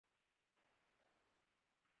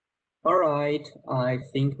All right, I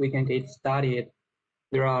think we can get started.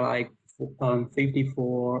 There are like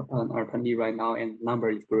 54 attendees right now, and number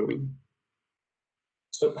is growing.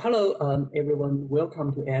 So hello, everyone.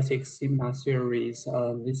 Welcome to ASICS seminar series.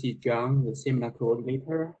 This is John, the seminar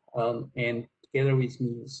coordinator, and together with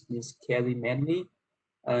me is Ms. Kathy Medley.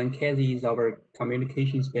 Kathy is our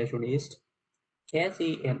communication specialist.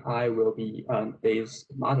 Kathy and I will be today's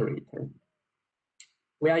moderator.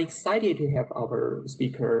 We are excited to have our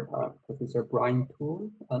speaker, Professor Brian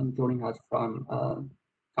Toon, joining us from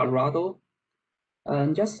Colorado.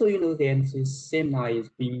 Just so you know, then this seminar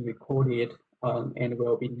is being recorded and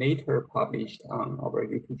will be later published on our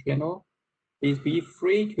YouTube channel. Please be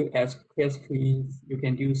free to ask questions. You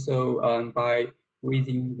can do so by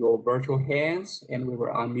raising your virtual hands, and we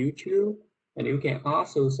will unmute you. And you can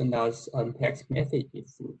also send us text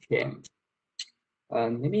messages through chat.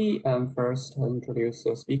 Let me first introduce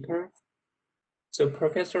the speaker. So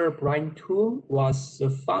Professor Brian Toon was the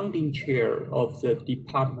founding chair of the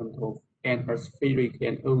Department of Atmospheric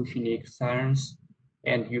and Oceanic Science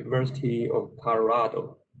at University of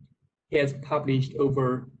Colorado. He has published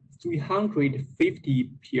over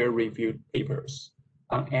 350 peer-reviewed papers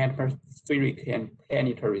on atmospheric and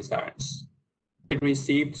planetary science. He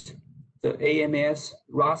received the AMS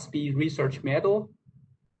Rossby Research Medal,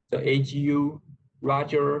 the AGU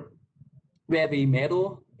Roger Webby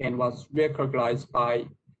Medal, and was recognized by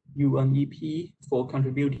UNEP for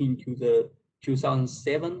contributing to the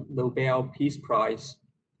 2007 Nobel Peace Prize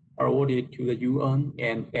awarded to the UN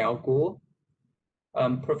and Al Gore.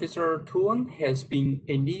 Professor Toon has been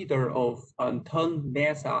a leader of 10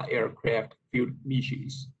 NASA aircraft field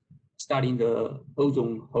missions, studying the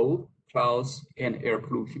ozone hole, clouds, and air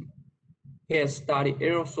pollution. He has studied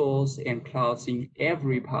aerosols and clouds in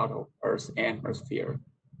every part of Earth's atmosphere,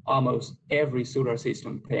 almost every solar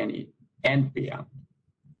system planet and beyond.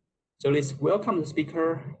 So let's welcome the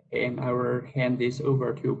speaker, and I will hand this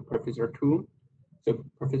over to Professor Toon. So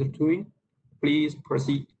Professor Toon, please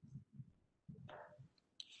proceed.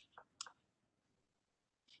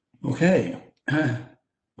 Okay.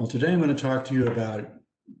 Well, today I'm going to talk to you about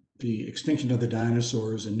the extinction of the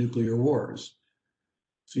dinosaurs and nuclear wars.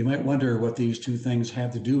 So you might wonder what these two things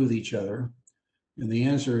have to do with each other. And the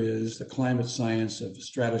answer is the climate science of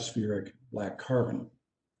stratospheric black carbon.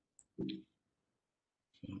 So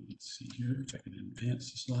let's see here if I can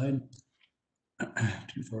advance the slide.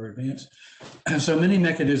 Too far advanced. So many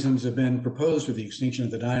mechanisms have been proposed for the extinction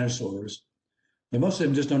of the dinosaurs, but most of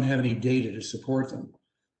them just don't have any data to support them.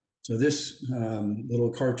 So this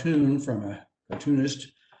little cartoon from a cartoonist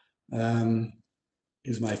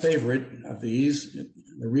is my favorite of these.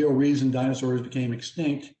 The real reason dinosaurs became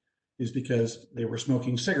extinct is because they were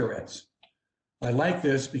smoking cigarettes. I like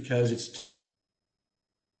this because it's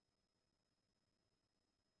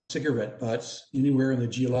cigarette butts anywhere in the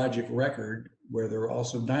geologic record where there are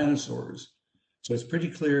also dinosaurs. So it's pretty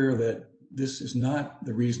clear that this is not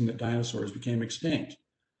the reason that dinosaurs became extinct.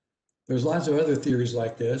 There's lots of other theories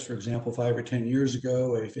like this. For example, 5 or 10 years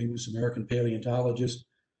ago, a famous American paleontologist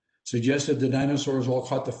suggested the dinosaurs all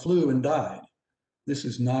caught the flu and died. This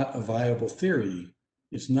is not a viable theory.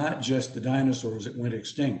 It's not just the dinosaurs that went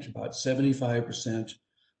extinct. About 75%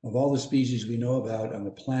 of all the species we know about on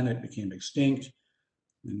the planet became extinct.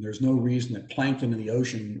 And there's no reason that plankton in the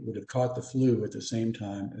ocean would have caught the flu at the same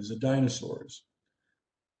time as the dinosaurs.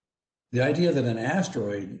 The idea that an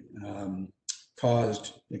asteroid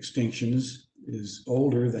caused extinctions is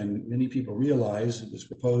older than many people realize. It was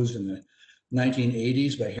proposed in the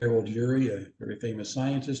 1980s by Harold Urey, a very famous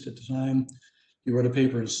scientist at the time. He wrote a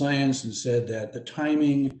paper in Science and said that the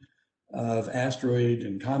timing of asteroid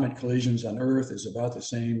and comet collisions on Earth is about the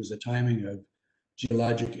same as the timing of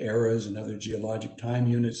geologic eras and other geologic time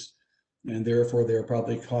units, and therefore they're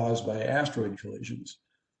probably caused by asteroid collisions.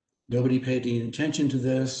 Nobody paid any attention to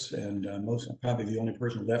this, and I'm probably the only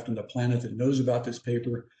person left on the planet that knows about this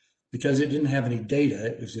paper because it didn't have any data.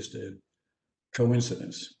 It was just a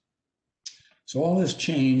coincidence. So all this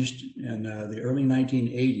changed in the early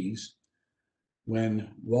 1980s when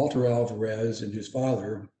Walter Alvarez and his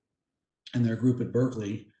father and their group at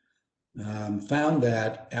Berkeley found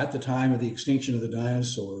that at the time of the extinction of the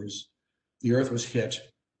dinosaurs, the Earth was hit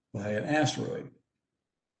by an asteroid.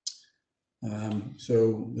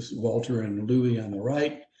 So this is Walter and Louis on the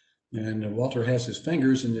right, and Walter has his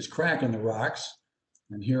fingers in this crack in the rocks,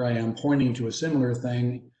 and here I am pointing to a similar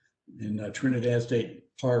thing in Trinidad State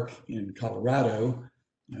Park in Colorado,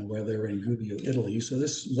 where they're in Gubbio, Italy. So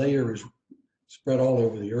this layer is spread all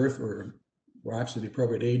over the Earth where rocks of the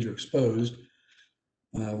appropriate age are exposed.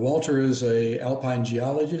 Walter is an alpine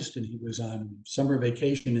geologist, and he was on summer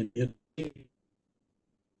vacation in Italy.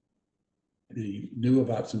 he knew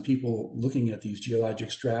about some people looking at these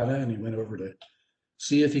geologic strata, and he went over to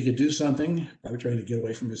see if he could do something, probably trying to get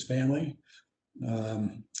away from his family.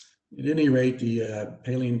 At any rate,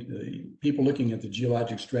 the people looking at the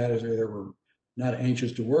geologic strata there were not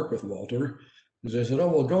anxious to work with Walter, because they said, "Oh,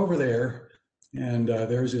 we'll go over there, and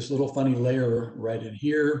there's this little funny layer right in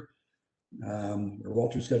here where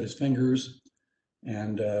Walter's got his fingers,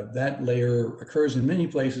 and that layer occurs in many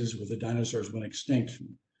places where the dinosaurs went extinct."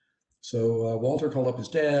 So Walter called up his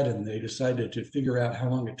dad, and they decided to figure out how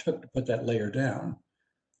long it took to put that layer down.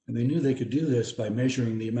 And they knew they could do this by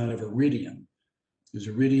measuring the amount of iridium. Because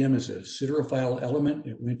iridium is a siderophile element.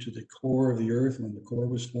 It went to the core of the Earth when the core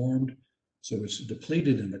was formed. So it's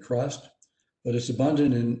depleted in the crust, but it's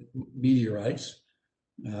abundant in meteorites.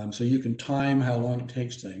 So you can time how long it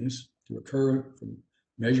takes things to occur from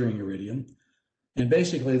measuring iridium. And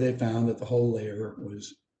basically, they found that the whole layer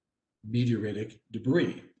was meteoritic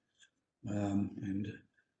debris. And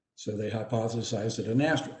so they hypothesized that an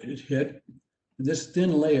asteroid had hit. This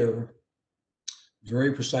thin layer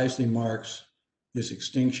very precisely marks this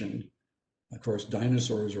extinction. Of course,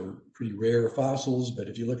 dinosaurs are pretty rare fossils, but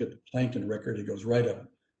if you look at the plankton record, it goes right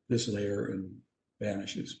up this layer and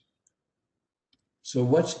vanishes. So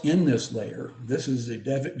what's in this layer? This is the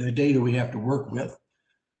data we have to work with.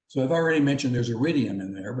 So I've already mentioned there's iridium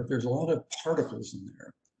in there, but there's a lot of particles in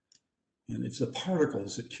there. And it's the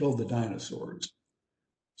particles that killed the dinosaurs.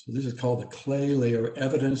 So this is called the clay layer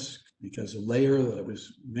evidence, because the layer that I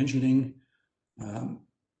was mentioning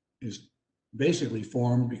is basically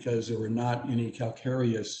formed because there were not any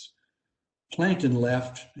calcareous plankton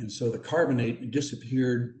left, and so the carbonate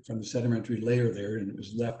disappeared from the sedimentary layer there, and it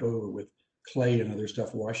was left over with clay and other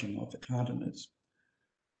stuff washing off the continents.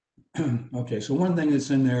 Okay, so one thing that's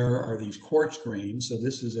in there are these quartz grains. So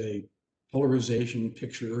this is a polarization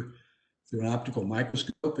picture through an optical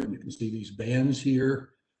microscope, and you can see these bands here.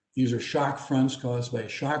 These are shock fronts caused by a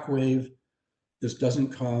shock wave. This doesn't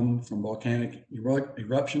come from volcanic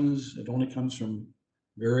eruptions. It only comes from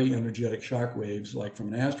very energetic shock waves, like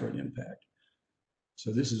from an asteroid impact.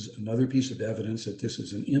 So this is another piece of evidence that this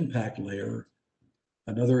is an impact layer.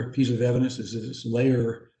 Another piece of evidence is that this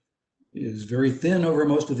layer is very thin over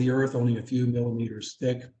most of the Earth, only a few millimeters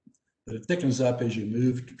thick, but it thickens up as you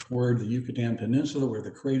move toward the Yucatan Peninsula, where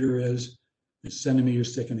the crater is. It's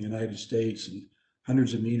centimeters thick in the United States and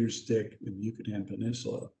hundreds of meters thick in the Yucatan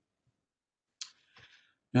Peninsula.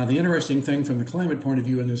 Now, the interesting thing from the climate point of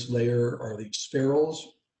view in this layer are these spherules.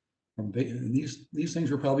 These things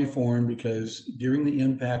were probably formed because during the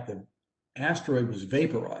impact, the asteroid was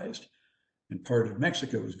vaporized and part of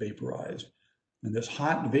Mexico was vaporized. And this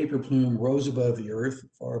hot vapor plume rose above the Earth,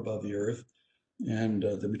 far above the Earth, and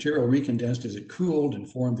the material recondensed as it cooled and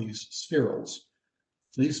formed these spherules.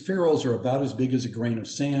 So these spherules are about as big as a grain of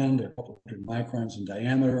sand. They're a couple hundred microns in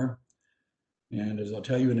diameter. And as I'll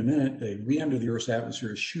tell you in a minute, they re-enter the Earth's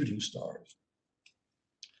atmosphere as shooting stars.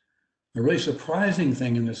 A really surprising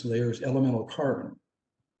thing in this layer is elemental carbon.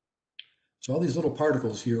 So all these little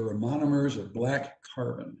particles here are monomers of black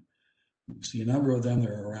carbon. You see a number of them.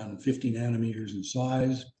 They're around 50 nanometers in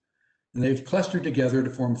size. And they've clustered together to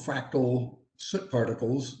form fractal soot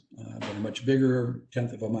particles that are much bigger,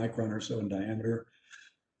 1/10 of a micron or so in diameter.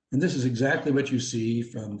 And this is exactly what you see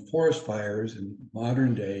from forest fires in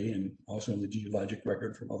modern day, and also in the geologic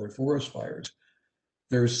record from other forest fires.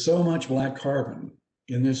 There's so much black carbon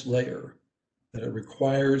in this layer that it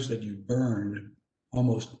requires that you burn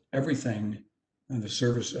almost everything on the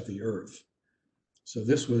surface of the Earth. So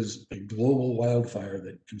this was a global wildfire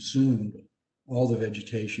that consumed all the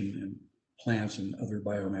vegetation and plants and other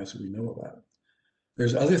biomass that we know about.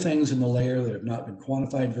 There's other things in the layer that have not been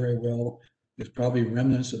quantified very well. There's probably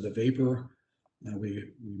remnants of the vapor.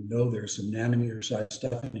 We know there's some nanometer size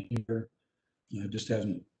stuff in here. It just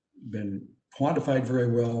hasn't been quantified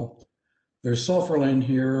very well. There's sulfur in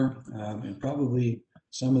here, and probably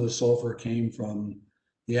some of the sulfur came from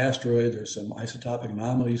the asteroid. There's some isotopic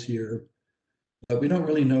anomalies here, but we don't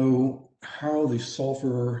really know how the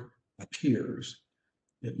sulfur appears.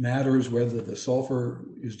 It matters whether the sulfur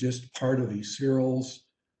is just part of these spherules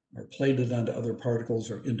or plated onto other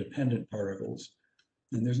particles or independent particles.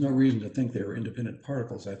 And there's no reason to think they were independent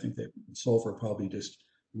particles. I think that sulfur probably just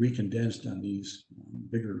recondensed on these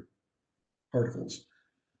bigger particles.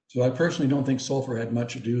 So I personally don't think sulfur had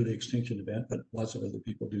much to do with the extinction event, but lots of other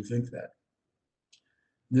people do think that.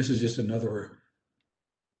 This is just another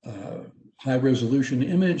high resolution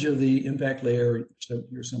image of the impact layer. So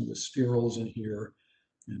here's some of the spherules in here,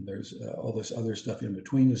 and there's all this other stuff in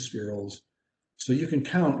between the spherules. So you can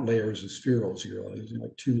count layers of spherules here. There's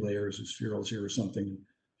like 2 layers of spherules here or something.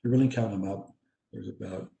 If you really count them up, there's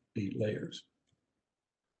about 8 layers.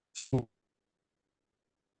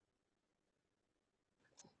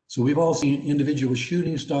 So we've all seen individual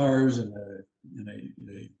shooting stars in a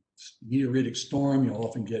meteoritic storm. You'll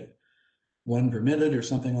often get one per minute or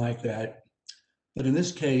something like that. But in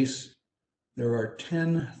this case, there are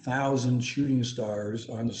 10,000 shooting stars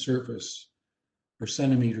on the surface per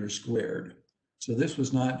centimeter squared. So this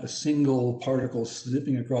was not a single particle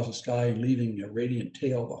zipping across the sky and leaving a radiant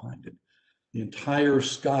tail behind it. The entire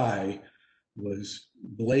sky was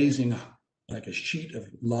blazing like a sheet of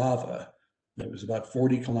lava that was about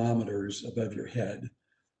 40 kilometers above your head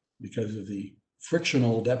because of the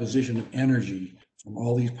frictional deposition of energy from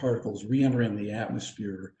all these particles re-entering the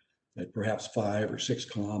atmosphere at perhaps 5 or 6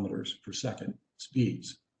 kilometers per second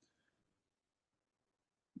speeds.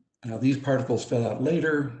 Now, these particles fell out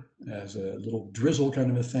later as a little drizzle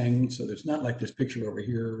kind of a thing. So it's not like this picture over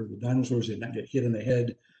here. The dinosaurs did not get hit in the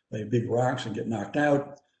head by big rocks and get knocked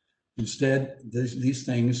out. Instead, these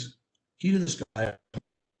things heated the sky.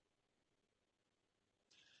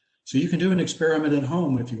 So you can do an experiment at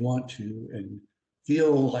home if you want to and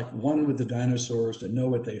feel like one with the dinosaurs to know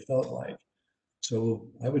what they felt like. So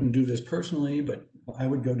I wouldn't do this personally, but I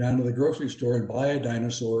would go down to the grocery store and buy a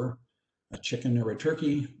dinosaur, a chicken or a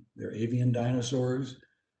turkey. They're avian dinosaurs.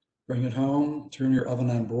 Bring it home, turn your oven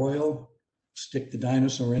on broil, stick the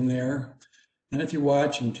dinosaur in there. And if you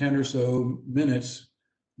watch in 10 or so minutes,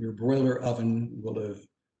 your broiler oven will have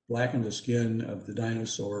blackened the skin of the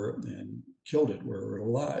dinosaur and killed it where it's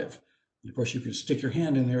alive. And of course, you can stick your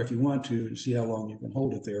hand in there if you want to and see how long you can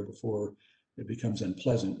hold it there before it becomes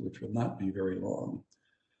unpleasant, which will not be very long.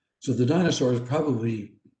 So the dinosaurs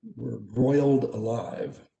probably were broiled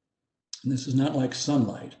alive. And this is not like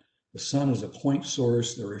sunlight. The sun is a point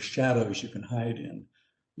source. There are shadows you can hide in.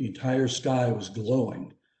 The entire sky was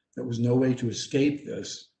glowing. There was no way to escape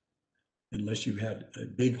this unless you had a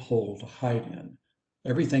big hole to hide in.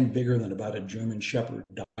 Everything bigger than about a German Shepherd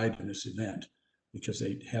died in this event because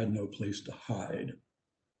they had no place to hide.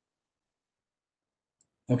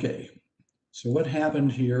 Okay, so what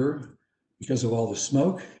happened here because of all the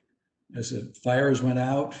smoke? As the fires went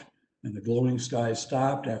out and the glowing sky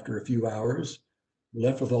stopped after a few hours, we're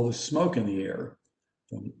left with all this smoke in the air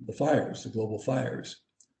from the fires, the global fires.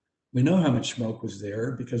 We know how much smoke was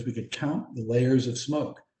there because we could count the layers of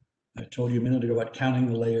smoke. I told you a minute ago about counting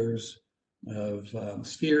the layers of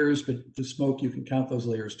spheres, but the smoke, you can count those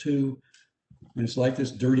layers too. And it's like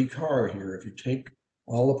this dirty car here. If you take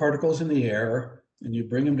all the particles in the air and you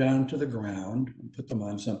bring them down to the ground and put them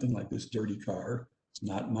on something like this dirty car, it's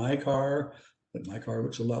not my car, but my car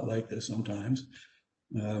looks a lot like this sometimes.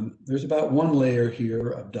 There's about one layer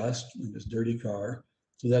here of dust in this dirty car.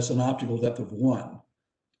 So that's an optical depth of 1.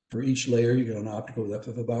 For each layer, you get an optical depth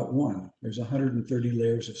of about 1. There's 130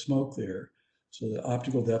 layers of smoke there. So the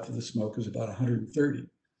optical depth of the smoke is about 130.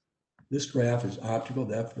 This graph is optical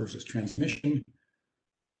depth versus transmission.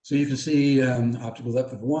 So you can see optical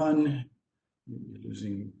depth of 1, you're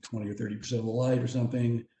losing 20 or 30% of the light or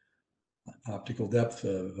something. Optical depth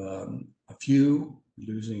of a few,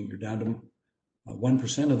 you're down to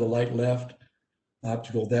 1% of the light left.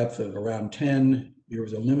 Optical depth of around 10, there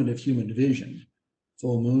was a limit of human vision,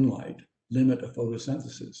 full moonlight, limit of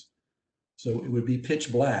photosynthesis. So it would be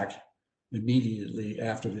pitch black immediately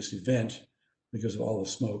after this event because of all the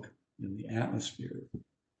smoke in the atmosphere.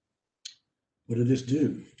 What did this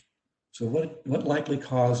do? So what likely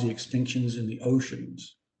caused the extinctions in the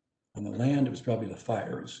oceans? On the land, it was probably the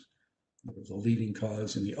fires. It was a leading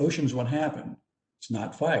cause. In the oceans, what happened? It's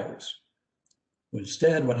not fires. But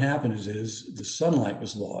instead, what happened is the sunlight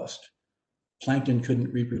was lost, plankton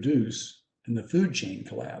couldn't reproduce, and the food chain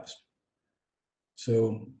collapsed.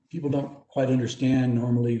 So people don't quite understand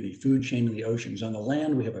normally the food chain in the oceans. On the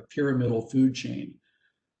land, we have a pyramidal food chain.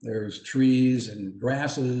 There's trees and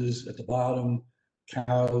grasses at the bottom.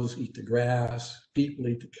 Cows eat the grass. People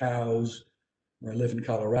eat the cows. Where I live in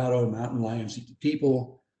Colorado, mountain lions eat the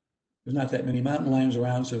people. There's not that many mountain lions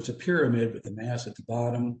around, so it's a pyramid with the mass at the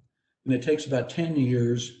bottom. And it takes about 10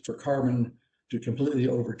 years for carbon to completely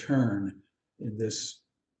overturn in this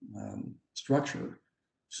structure.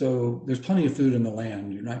 So there's plenty of food in the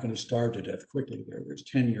land. You're not going to starve to death quickly there. There's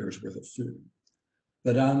 10 years worth of food.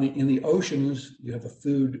 But in the oceans, you have a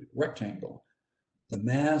food rectangle. The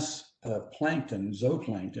mass of plankton,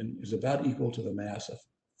 zooplankton, is about equal to the mass of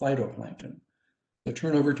phytoplankton. The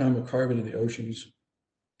turnover time of carbon in the oceans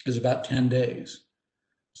is about 10 days.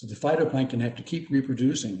 So the phytoplankton have to keep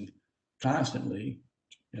reproducing constantly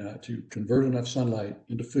to convert enough sunlight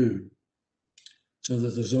into food so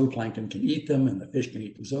that the zooplankton can eat them and the fish can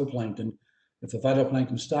eat the zooplankton. If the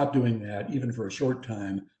phytoplankton stop doing that, even for a short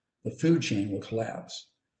time, the food chain will collapse.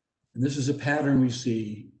 And this is a pattern we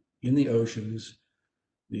see in the oceans.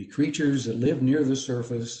 The creatures that lived near the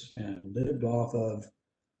surface and lived off of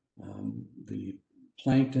the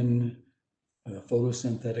plankton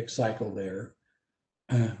photosynthetic cycle there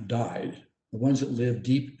died. The ones that lived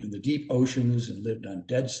deep in the deep oceans and lived on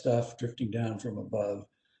dead stuff drifting down from above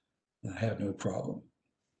had no problem.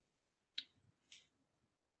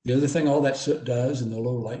 The other thing all that soot does, and the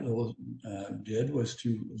low light level did, was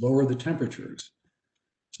to lower the temperatures.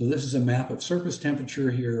 So this is a map of surface temperature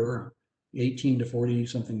here, 18 to 40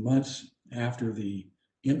 something months after the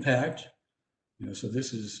impact. So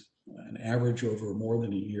this is an average over more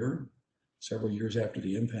than a year, several years after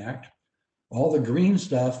the impact. All the green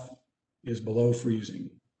stuff is below freezing.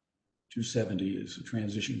 270 is a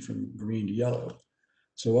transition from green to yellow.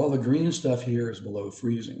 So all the green stuff here is below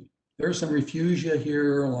freezing. There's some refugia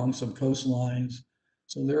here along some coastlines.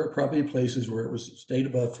 So there are probably places where it was stayed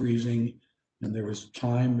above freezing and there was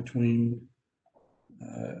time between,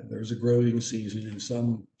 there was a growing season in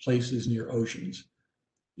some places near oceans.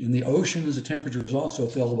 In the oceans, the temperatures also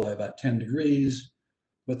fell by about 10 degrees,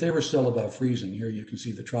 but they were still above freezing. Here you can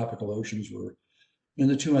see the tropical oceans were in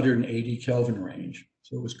the 280 Kelvin range.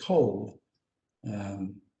 So it was cold,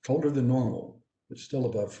 colder than normal, but still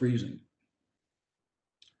above freezing.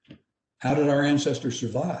 How did our ancestors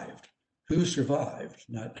survive? Who survived?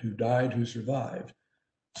 Not who died, who survived.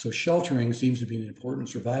 So sheltering seems to be an important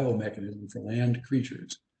survival mechanism for land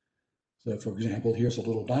creatures. So for example, here's a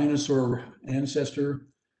little dinosaur ancestor,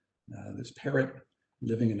 this parrot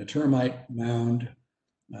living in a termite mound.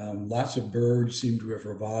 Lots of birds seem to have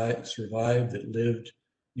survived that lived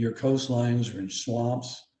near coastlines or in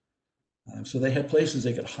swamps. So they had places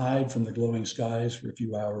they could hide from the glowing skies for a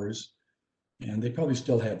few hours. And they probably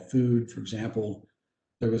still had food. For example,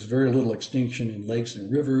 there was very little extinction in lakes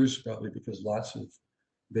and rivers, probably because lots of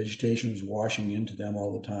vegetation was washing into them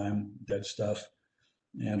all the time, dead stuff.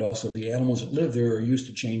 And also the animals that live there are used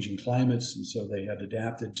to changing climates, and so they had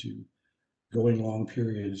adapted to going long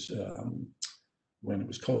periods when it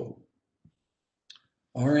was cold.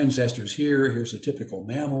 Our ancestors here's a typical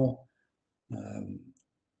mammal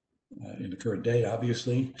in the current day,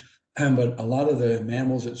 obviously. But a lot of the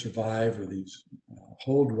mammals that survive are these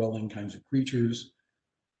hole-dwelling kinds of creatures.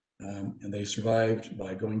 And they survived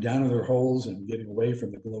by going down in their holes and getting away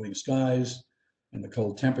from the glowing skies and the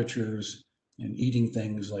cold temperatures and eating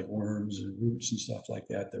things like worms and roots and stuff like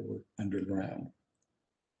that that were underground.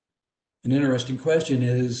 An interesting question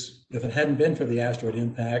is, if it hadn't been for the asteroid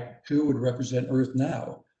impact, who would represent Earth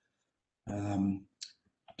now?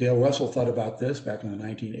 Dale Russell thought about this back in the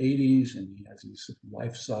 1980s, and he has these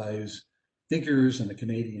life-size figures in the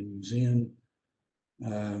Canadian Museum.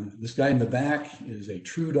 This guy in the back is a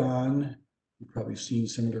Troodon. You've probably seen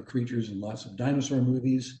similar creatures in lots of dinosaur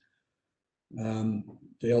movies.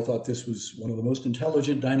 Dale thought this was one of the most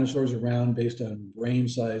intelligent dinosaurs around based on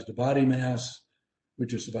brain-sized body mass,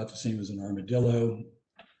 which is about the same as an armadillo.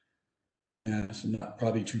 And it's not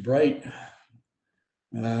probably too bright.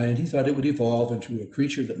 And he thought it would evolve into a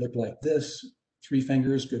creature that looked like this, 3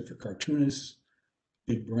 fingers, good for cartoonists,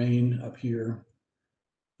 big brain up here.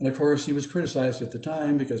 And of course, he was criticized at the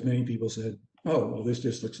time because many people said, oh, well, this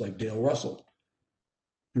just looks like Dale Russell.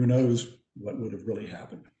 Who knows what would have really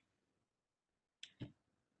happened?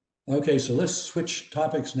 Okay, so let's switch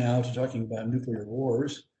topics now to talking about nuclear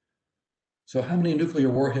wars. So how many nuclear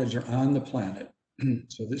warheads are on the planet?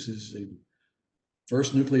 So this is the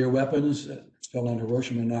first nuclear weapons that fell on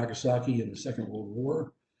Hiroshima and Nagasaki in the Second World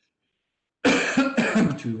War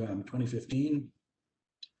to 2015.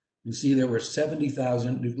 You see there were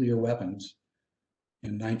 70,000 nuclear weapons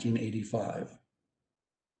in 1985.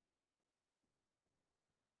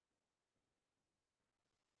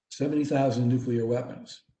 $70,000 nuclear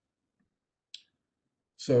weapons.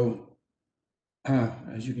 So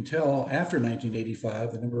as you can tell, after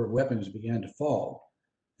 1985, the number of weapons began to fall,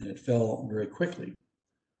 and it fell very quickly.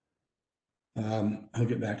 I'll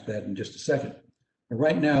get back to that in just a second. But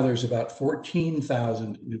right now, there's about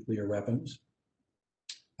 14,000 nuclear weapons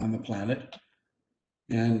on the planet.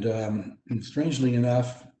 And strangely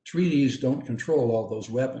enough, treaties don't control all those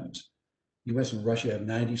weapons. US and Russia have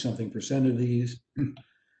 90-something% of these.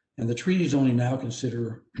 And the treaties only now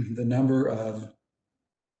consider the number of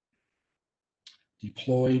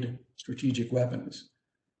deployed strategic weapons.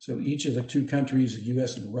 So each of the 2 countries, the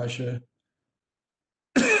US and Russia,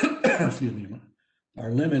 excuse me,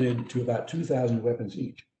 are limited to about 2,000 weapons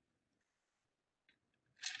each.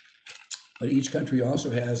 But each country also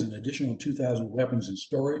has an additional 2,000 weapons in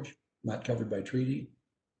storage, not covered by treaty,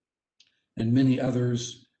 and many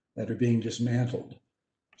others that are being dismantled.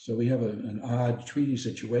 So we have an odd treaty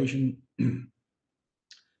situation.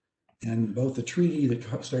 And both the treaty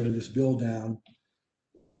that started this bill down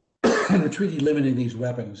and the treaty limiting these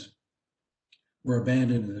weapons were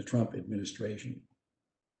abandoned in the Trump administration.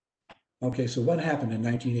 Okay, so what happened in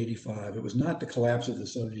 1985? It was not the collapse of the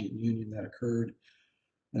Soviet Union that occurred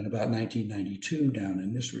in about 1992 down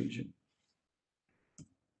in this region.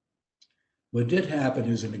 What did happen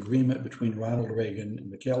is an agreement between Ronald Reagan and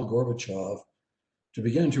Mikhail Gorbachev to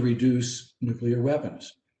begin to reduce nuclear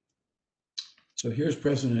weapons. So here's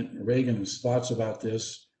President Reagan's thoughts about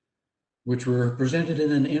this, which were presented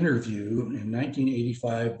in an interview in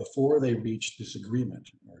 1985 before they reached this agreement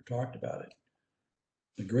or talked about it.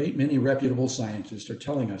 A great many reputable scientists are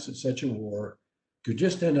telling us that such a war could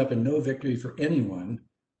just end up in no victory for anyone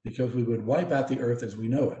because we would wipe out the earth as we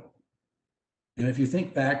know it. And if you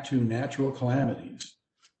think back to natural calamities,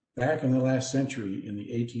 back in the last century in the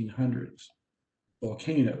 1800s,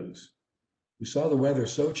 volcanoes, we saw the weather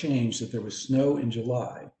so change that there was snow in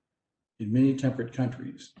July in many temperate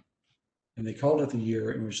countries, and they called it the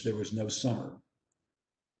year in which there was no summer.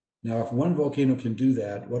 Now, if one volcano can do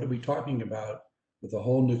that, what are we talking about with the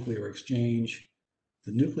whole nuclear exchange,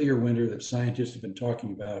 the nuclear winter that scientists have been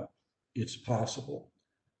talking about? It's possible.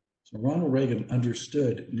 So Ronald Reagan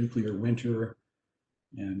understood nuclear winter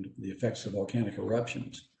and the effects of volcanic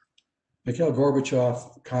eruptions. Mikhail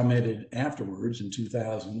Gorbachev commented afterwards in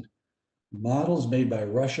 2000, models made by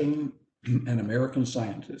Russian and American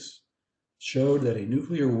scientists showed that a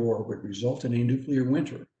nuclear war would result in a nuclear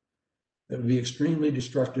winter that would be extremely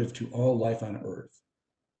destructive to all life on Earth.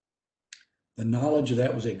 The knowledge of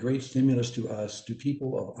that was a great stimulus to us, to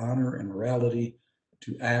people of honor and morality,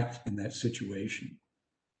 to act in that situation.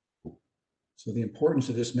 So the importance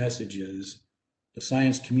of this message is the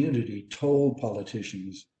science community told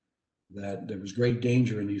politicians that there was great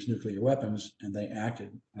danger in these nuclear weapons, and they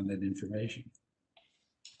acted on that information.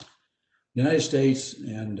 The United States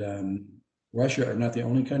and Russia are not the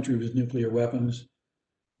only country with nuclear weapons.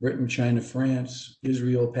 Britain, China, France,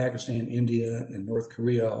 Israel, Pakistan, India, and North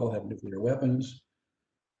Korea all have nuclear weapons.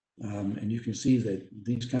 And you can see that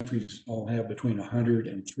these countries all have between 100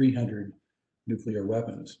 and 300 nuclear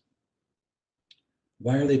weapons.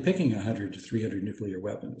 Why are they picking 100 to 300 nuclear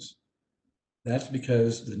weapons? That's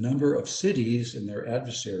because the number of cities and their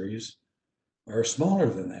adversaries are smaller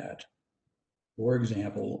than that. For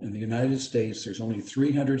example, in the United States, there's only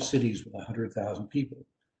 300 cities with 100,000 people.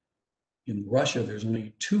 In Russia, there's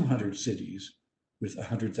only 200 cities with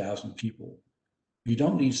 100,000 people. You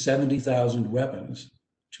don't need 70,000 weapons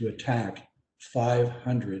to attack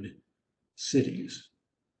 500 cities.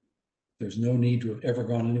 There's no need to have ever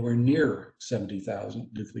gone anywhere near 70,000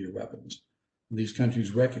 nuclear weapons. These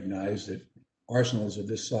countries recognize that arsenals of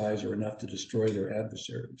this size are enough to destroy their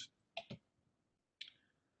adversaries.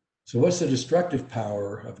 So what's the destructive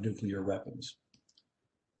power of nuclear weapons?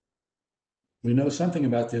 We know something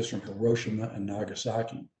about this from Hiroshima and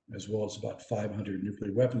Nagasaki, as well as about 500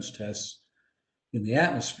 nuclear weapons tests in the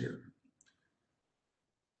atmosphere.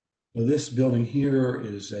 Well, this building here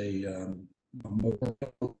is a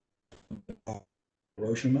memorial of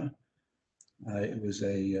Hiroshima. It was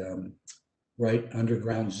a right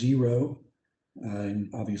underground zero, and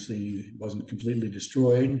obviously wasn't completely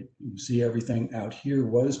destroyed. You can see everything out here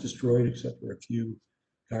was destroyed except for a few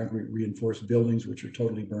concrete reinforced buildings which are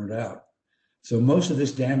totally burned out. So most of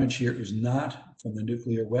this damage here is not from the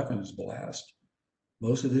nuclear weapons blast.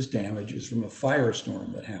 Most of this damage is from a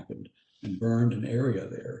firestorm that happened and burned an area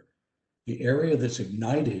there. The area that's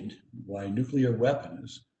ignited by nuclear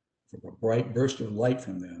weapons from a bright burst of light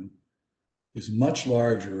from them is much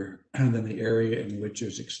larger than the area in which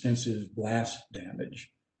there's extensive blast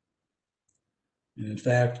damage. And in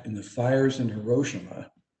fact, in the fires in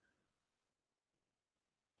Hiroshima,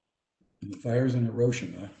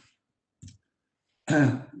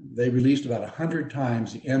 they released about 100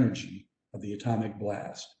 times the energy of the atomic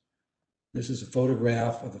blast. This is a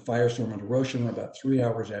photograph of the firestorm in Hiroshima about 3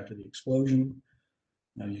 hours after the explosion.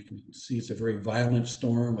 Now you can see it's a very violent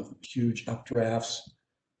storm with huge updrafts,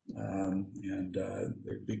 and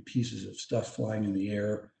there are big pieces of stuff flying in the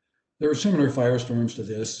air. There were similar firestorms to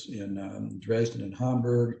this in Dresden and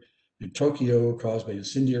Hamburg, in Tokyo, caused by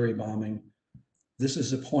incendiary bombing. This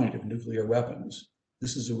is the point of nuclear weapons.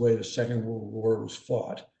 This is the way the Second World War was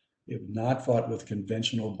fought. It was not fought with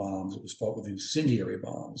conventional bombs. It was fought with incendiary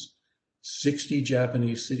bombs. 60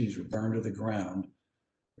 Japanese cities were burned to the ground,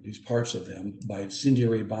 at least parts of them, by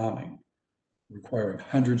incendiary bombing, requiring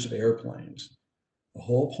hundreds of airplanes. The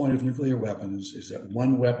whole point of nuclear weapons is that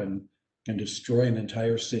one weapon can destroy an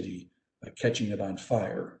entire city by catching it on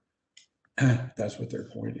fire. That's what their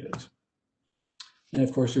point is. And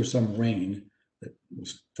of course, there's some rain that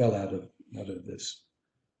fell out of this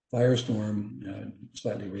firestorm,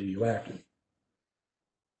 slightly radioactive.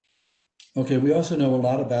 Okay, we also know a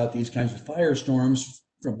lot about these kinds of firestorms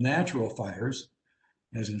from natural fires,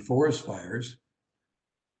 as in forest fires.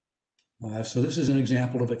 So this is an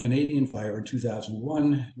example of a Canadian fire in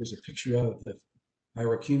 2001. Here's a picture of the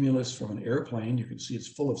pyrocumulus from an airplane. You can see it's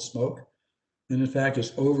full of smoke. And in fact,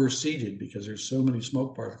 it's overseeded because there's so many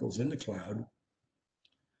smoke particles in the cloud.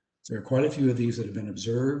 There are quite a few of these that have been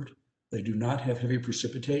observed. They do not have heavy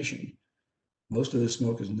precipitation. Most of the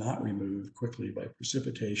smoke is not removed quickly by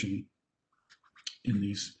precipitation in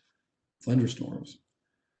these thunderstorms.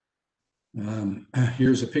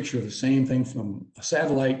 Here's a picture of the same thing from a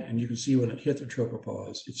satellite, and you can see when it hit the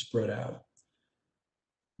tropopause, it spread out.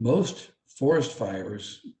 Most forest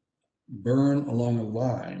fires burn along a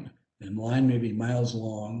line, and line may be miles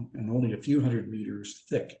long and only a few hundred meters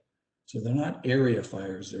thick. So they're not area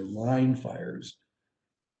fires, they're line fires.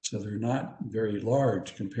 So they're not very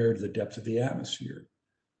large compared to the depth of the atmosphere.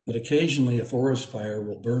 But occasionally a forest fire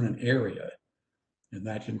will burn an area, and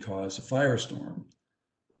that can cause a firestorm.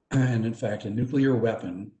 And in fact, a nuclear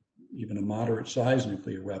weapon, even a moderate sized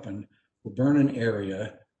nuclear weapon, will burn an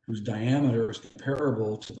area whose diameter is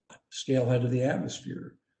comparable to the scale height of the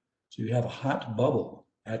atmosphere. So you have a hot bubble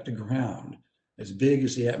at the ground, as big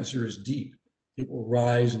as the atmosphere is deep. It will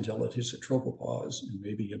rise until it hits a tropopause and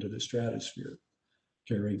maybe into the stratosphere,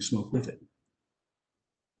 carrying smoke with it.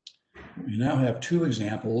 We now have two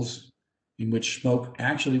examples in which smoke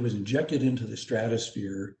actually was injected into the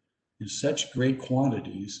stratosphere in such great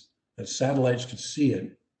quantities that satellites could see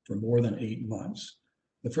it for more than 8 months.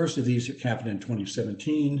 The first of these happened in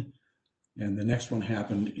 2017, and the next one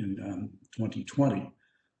happened in 2020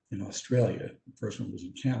 in Australia. The first one was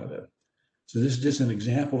in Canada. So this is just an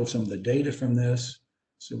example of some of the data from this.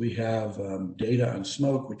 So we have data on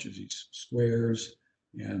smoke, which is these squares,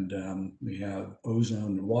 and we have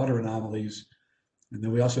ozone and water anomalies. And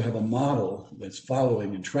then we also have a model that's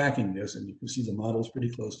following and tracking this, and you can see the model is pretty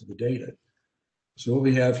close to the data. So what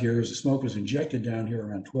we have here is the smoke was injected down here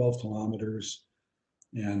around 12 kilometers,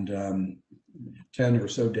 and 10 or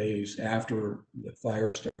so days after the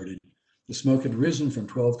fire started, the smoke had risen from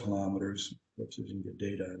 12 kilometers. Whoops, I didn't get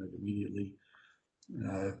data on it immediately.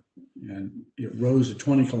 And it rose to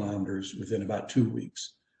 20 kilometers within about 2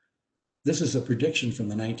 weeks. This is a prediction from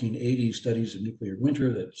the 1980 studies of nuclear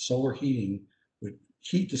winter that solar heating would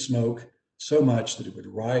heat the smoke so much that it would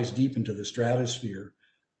rise deep into the stratosphere.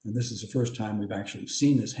 And this is the first time we've actually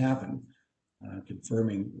seen this happen,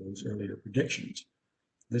 confirming those earlier predictions.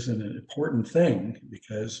 This is an important thing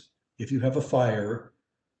because if you have a fire,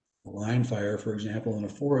 a line fire, for example, in a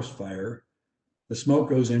forest fire, the smoke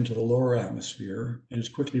goes into the lower atmosphere and is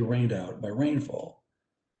quickly rained out by rainfall.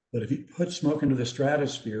 But if you put smoke into the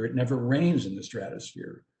stratosphere, it never rains in the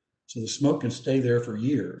stratosphere. So the smoke can stay there for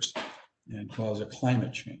years and cause a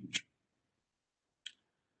climate change.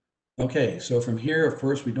 Okay, so from here, of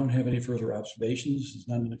course, we don't have any further observations. It's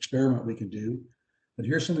not an experiment we can do. But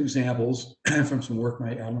here's some examples from some work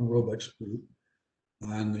by Alan Roebuck's group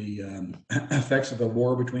on the effects of a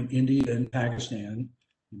war between India and Pakistan,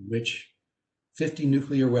 in which 50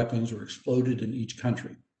 nuclear weapons were exploded in each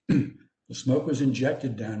country. The smoke was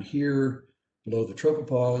injected down here below the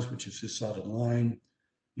tropopause, which is this solid line.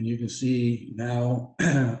 And you can see now,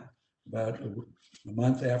 about a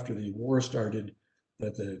month after the war started,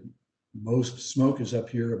 that the most smoke is up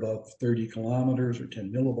here above 30 kilometers or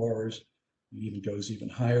 10 millibars. It even goes even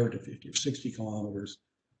higher to 50 or 60 kilometers.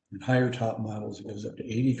 In higher top models, it goes up to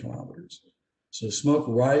 80 kilometers. So smoke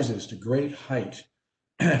rises to great height,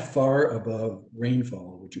 far above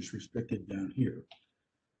rainfall, which is restricted down here.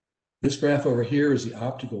 This graph over here is the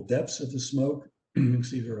optical depths of the smoke. You can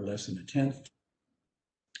see there are less than a tenth.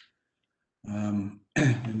 And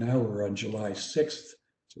now we're on July 6th.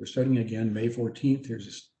 So we're starting again, May 14th.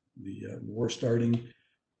 Here's the war starting.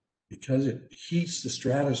 Because it heats the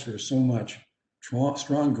stratosphere so much,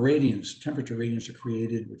 strong gradients, temperature gradients are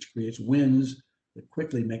created, which creates winds that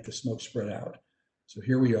quickly make the smoke spread out. So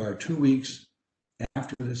here we are 2 weeks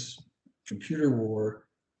after this computer war.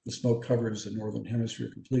 The smoke covers the northern hemisphere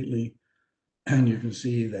completely. And you can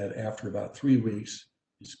see that after about 3 weeks,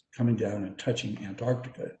 it's coming down and touching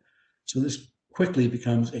Antarctica. So this quickly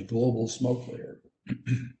becomes a global smoke layer.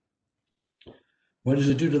 What does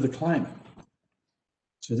it do to the climate?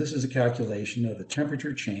 So this is a calculation of the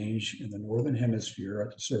temperature change in the northern hemisphere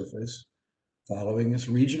at the surface following this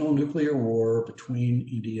regional nuclear war between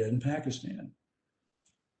India and Pakistan.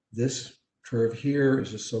 This curve here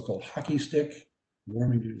is a so-called hockey stick,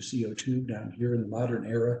 warming due to CO2 down here in the modern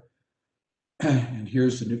era. And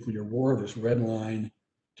here's the nuclear war, this red line,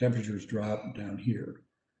 temperatures drop down here.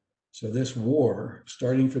 So this war,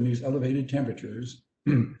 starting from these elevated temperatures,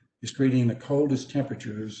 is creating the coldest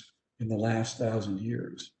temperatures in the last 1,000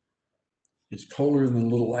 years. It's colder than the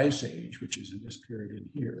Little Ice Age, which is in this period in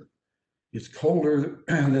here. It's colder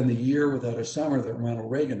than the year without a summer that Ronald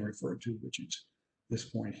Reagan referred to, which is this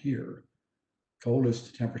point here.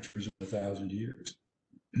 Coldest temperatures in 1,000 years.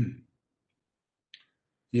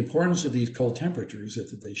 The importance of these cold temperatures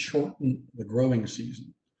is that they shorten the growing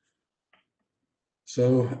season.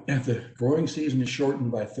 So if the growing season is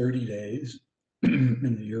shortened by 30 days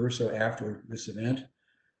in the year or so after this event,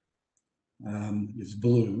 it's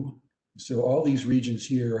blue. So all these regions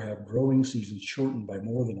here have growing seasons shortened by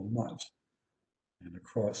more than a month, and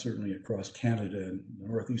certainly across Canada and the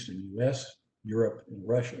northeastern US, Europe, and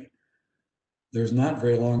Russia. There's not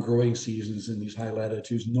very long growing seasons in these high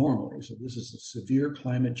latitudes normally. So this is a severe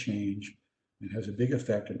climate change and has a big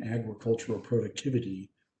effect on agricultural productivity,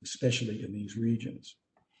 especially in these regions.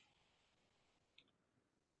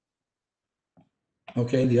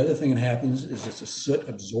 Okay, the other thing that happens is that the soot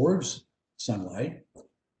absorbs sunlight.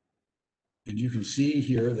 And you can see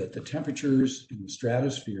here that the temperatures in the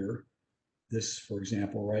stratosphere, this, for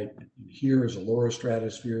example, right here is a lower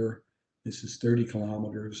stratosphere. This is 30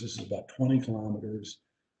 kilometers. This is about 20 kilometers.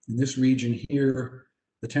 In this region here,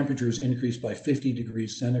 the temperatures increased by 50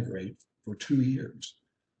 degrees centigrade for 2 years.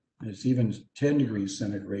 And it's even 10 degrees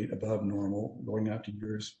centigrade above normal, going out to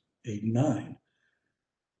years 8 and 9.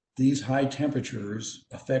 These high temperatures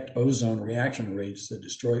affect ozone reaction rates that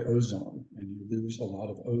destroy ozone, and you lose a lot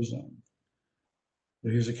of ozone. So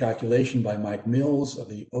here's a calculation by Mike Mills of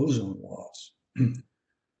the ozone loss.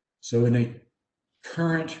 So in a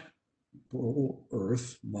current global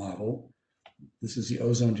Earth model, this is the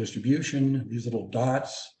ozone distribution. These little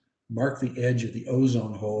dots mark the edge of the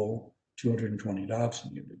ozone hole, 220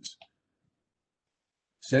 Dobson units.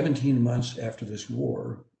 17 months after this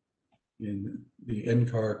war, in the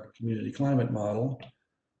NCAR community climate model,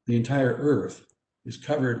 the entire Earth is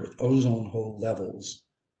covered with ozone hole levels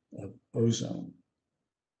of ozone.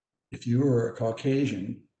 If you were a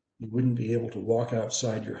Caucasian, you wouldn't be able to walk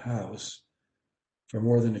outside your house for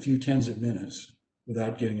more than a few tens of minutes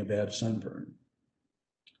without getting a bad sunburn.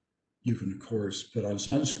 You can, of course, put on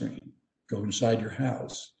sunscreen, go inside your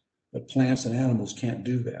house, but plants and animals can't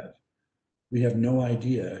do that. We have no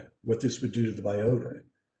idea what this would do to the biota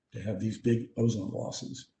to have these big ozone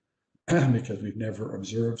losses because we've never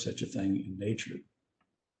observed such a thing in nature.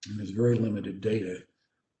 And there's very limited data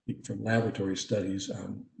from laboratory studies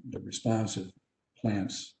on the response of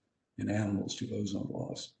plants and animals to ozone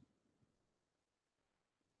loss.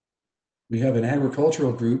 We have an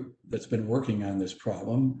agricultural group that's been working on this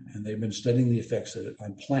problem, and they've been studying the effects of it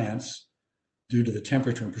on plants due to the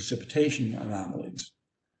temperature and precipitation anomalies.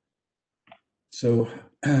 So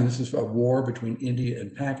this is a war between India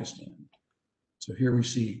and Pakistan. So here we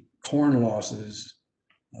see corn losses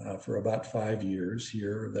for about 5 years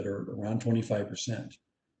here that are around 25%.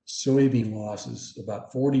 Soybean losses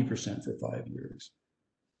about 40% for 5 years.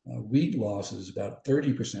 Wheat losses about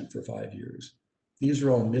 30% for 5 years. These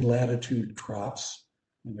are all mid-latitude crops,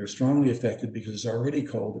 and they're strongly affected because it's already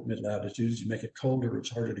cold at mid-latitudes. You make it colder,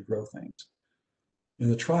 it's harder to grow things. In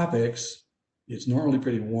the tropics, it's normally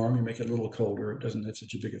pretty warm. You make it a little colder, it doesn't have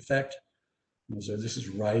such a big effect. And so this is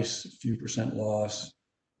rice, a few percent loss,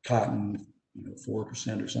 cotton,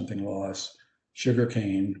 4% or something loss,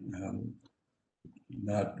 sugarcane,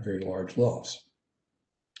 not very large loss.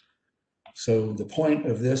 So the point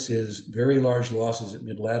of this is very large losses at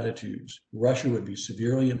mid-latitudes. Russia would be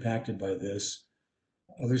severely impacted by this.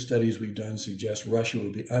 Other studies we've done suggest Russia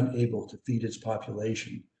would be unable to feed its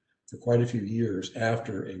population for quite a few years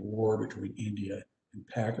after a war between India and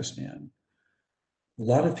Pakistan. A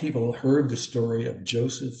lot of people heard the story of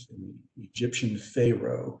Joseph, the Egyptian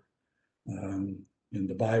pharaoh, in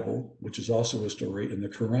the Bible, which is also a story in the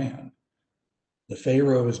Quran. The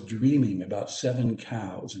pharaoh is dreaming about 7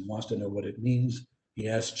 cows and wants to know what it means. He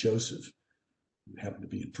asks Joseph, who happened to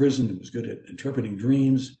be in prison and was good at interpreting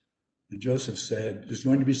dreams. And Joseph said, there's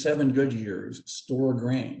going to be 7 good years, store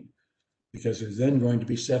grain, because there's then going to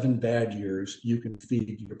be 7 bad years you can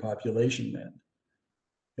feed your population then.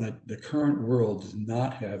 But the current world does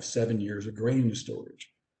not have 7 years of grain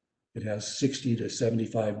storage. It has 60 to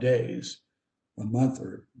 75 days, a month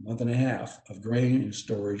or a month and a half of grain in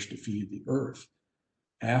storage to feed the earth.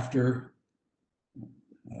 After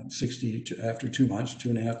after 2 months,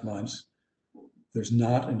 2.5 months, there's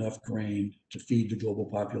not enough grain to feed the global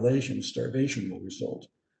population. Starvation will result.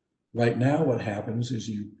 Right now, what happens is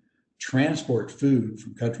you transport food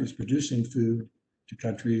from countries producing food to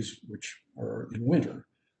countries which are in winter.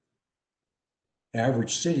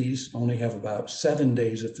 average cities only have about 7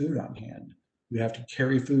 days of food on hand. You have to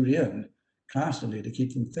carry food in constantly to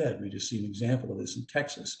keep them fed. We just see an example of this in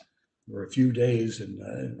Texas, where a few days of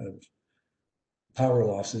power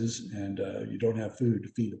losses and you don't have food to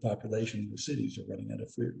feed the population. The cities are running out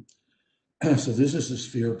of food. So this is a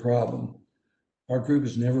severe problem. Our group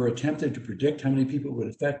has never attempted to predict how many people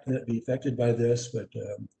would be affected by this, but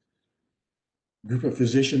a group of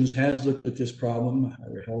physicians has looked at this problem,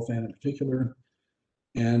 our health and in particular,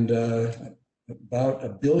 and about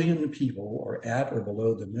 1 billion people are at or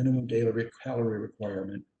below the minimum daily calorie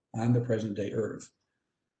requirement on the present day Earth.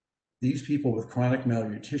 These people with chronic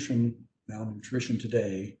malnutrition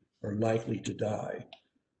today are likely to die.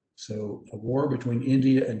 So a war between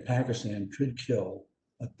India and Pakistan could kill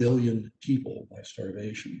 1 billion people by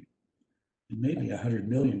starvation, and maybe 100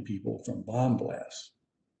 million people from bomb blasts.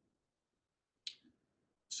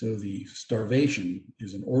 So the starvation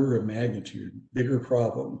is an order of magnitude bigger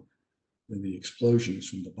problem than the explosions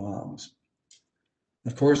from the bombs.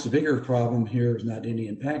 Of course, the bigger problem here is not India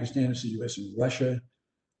and Pakistan, it's the US and Russia,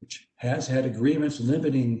 which has had agreements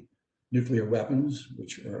limiting nuclear weapons,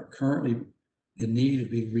 which are currently in need of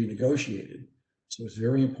being renegotiated. So it's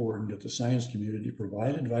very important that the science community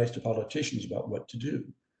provide advice to politicians about what to do.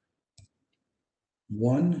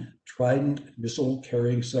 One Trident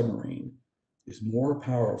missile-carrying submarine is more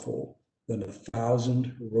powerful than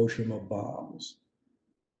 1,000 Hiroshima bombs.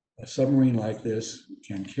 A submarine like this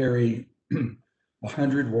can carry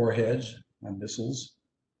 100 warheads on missiles.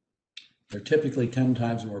 They're typically 10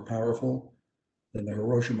 times more powerful than the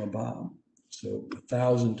Hiroshima bomb. So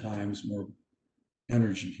 1,000 times more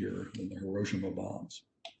energy here than the Hiroshima bombs.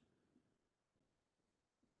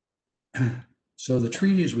 So the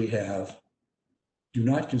treaties we have do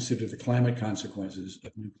not consider the climate consequences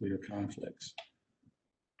of nuclear conflicts.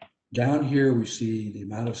 Down here, we see the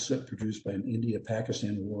amount of soot produced by an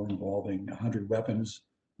India-Pakistan war involving 100 weapons,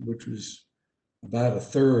 which was about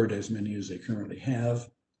 1/3 as many as they currently have,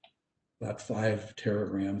 about 5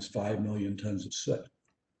 teragrams, 5 million tons of soot.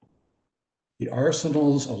 The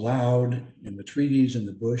arsenals allowed in the treaties in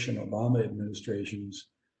the Bush and Obama administrations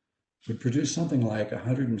would produce something like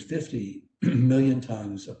 150 million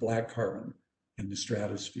tons of black carbon in the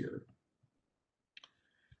stratosphere.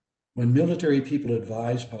 When military people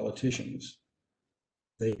advise politicians,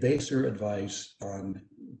 they base their advice on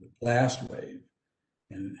the blast wave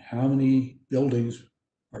and how many buildings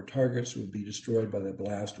or targets would be destroyed by the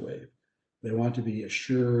blast wave. They want to be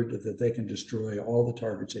assured that they can destroy all the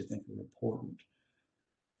targets they think are important.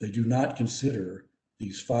 They do not consider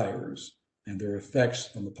these fires and their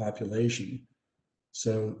effects on the population.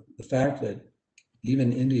 So the fact that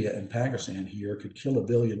even India and Pakistan here could kill 1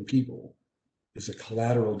 billion people is a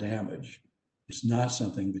collateral damage. It's not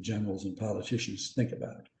something the generals and politicians think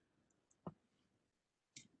about.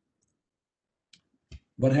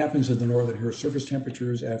 What happens in the northern Earth surface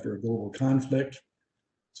temperatures after a global conflict?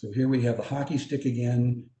 So here we have the hockey stick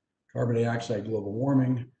again, carbon dioxide global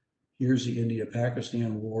warming. Here's the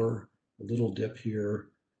India-Pakistan war, a little dip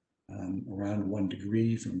here, around 1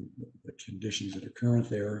 degree from the conditions that are current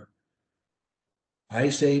there.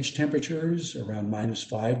 Ice age temperatures around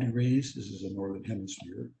 -5 degrees. This is a northern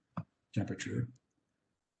hemisphere temperature.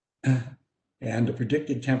 And the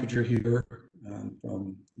predicted temperature here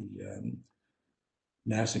from the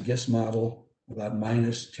NASA GISS model, about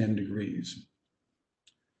 -10 degrees.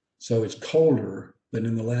 So it's colder than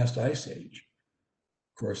in the last ice age.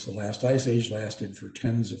 Of course, the last ice age lasted for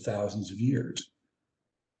tens of thousands of years,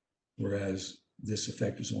 whereas this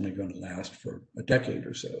effect is only going to last for a decade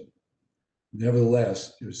or so.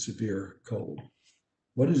 Nevertheless, it was severe cold.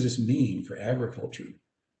 What does this mean for agriculture?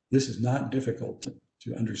 This is not difficult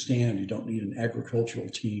to understand. You don't need an agricultural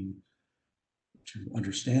team to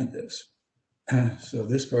understand this. So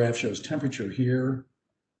this graph shows temperature here,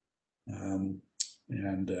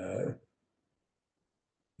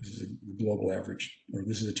 this is a global average, or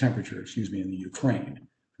this is a temperature, excuse me, in the Ukraine.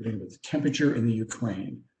 We're with the temperature in the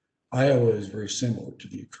Ukraine. Iowa is very similar to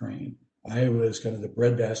the Ukraine. Iowa is kind of the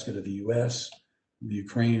breadbasket of the US. The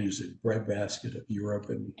Ukraine is the breadbasket of Europe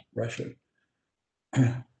and Russia.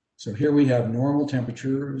 So here we have normal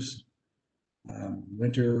temperatures,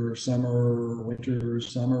 winter,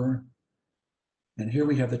 summer. And here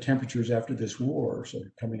we have the temperatures after this war. So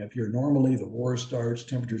coming up here, normally the war starts,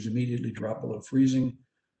 temperatures immediately drop below freezing.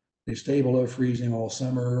 They stay below freezing all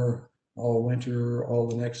summer, all winter, all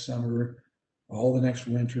the next summer, all the next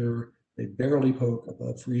winter. They barely poke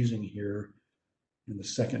above freezing here in the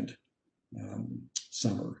second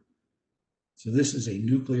summer. So this is a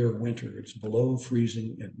nuclear winter. It's below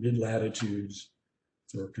freezing at mid-latitudes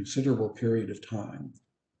for a considerable period of time.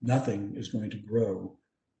 nothing is going to grow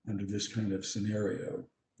under this kind of scenario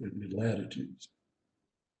at mid-latitudes.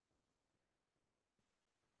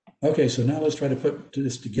 Okay, so now let's try to put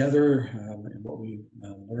this together and what we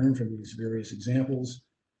learned from these various examples.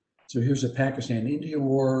 So here's a Pakistan-India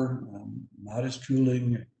war, modest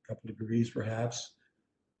cooling, a couple of degrees perhaps.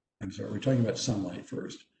 I'm sorry, we're talking about sunlight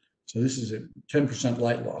first. So this is a 10%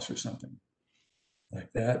 light loss or something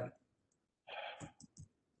like that.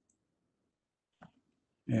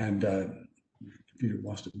 And the computer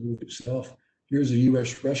wants to move itself. Here's a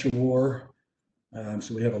US-Russia war.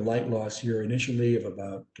 So we have a light loss here initially of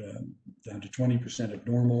about down to 20% of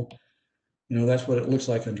normal. You know, that's what it looks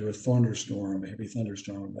like under a thunderstorm, a heavy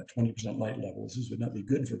thunderstorm, about 20% light levels. This would not be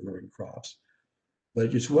good for growing crops,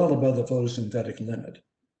 but it's well above the photosynthetic limit.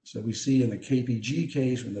 So we see in the KPG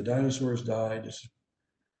case, when the dinosaurs died,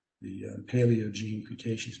 the Paleogene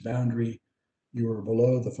Cretaceous boundary, you were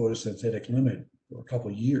below the photosynthetic limit for a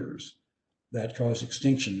couple of years. That caused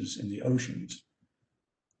extinctions in the oceans.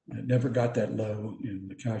 It never got that low in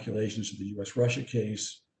the calculations of the US-Russia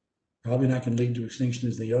case. Probably not going to lead to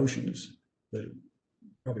extinctions in the oceans, but it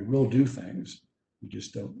probably will do things. We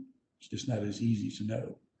just don't, it's just not as easy to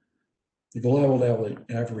know. The global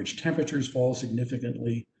average temperatures fall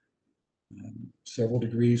significantly, several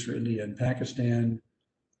degrees for India and Pakistan,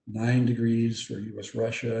 9 degrees for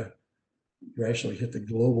US-Russia. You actually hit the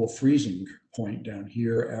global freezing point down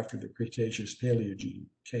here after the Cretaceous Paleogene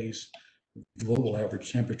case. The global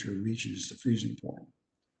average temperature reaches the freezing point.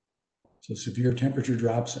 So severe temperature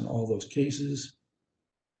drops in all those cases.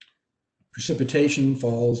 Precipitation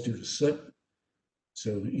falls due to soot.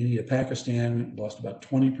 So India, Pakistan lost about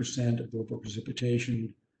 20% of global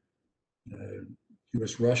precipitation.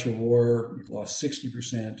 US-Russia war, we lost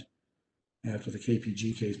 60%. After the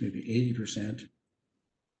KPG case, maybe 80%.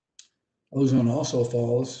 Ozone also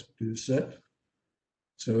falls due to soot.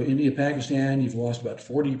 So India, Pakistan, you've lost about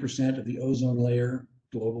 40% of the ozone layer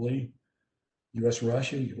globally.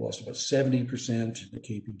 US-Russia, you've lost about 70%. In the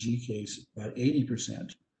KPG case, about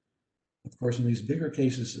 80%. Of course, in these bigger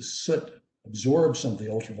cases, the soot absorbs some of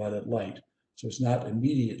the ultraviolet light, so it's not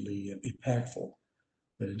immediately impactful,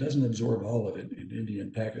 but it doesn't absorb all of it in India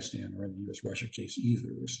and Pakistan or in the US-Russia case either.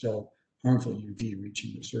 There's still harmful UV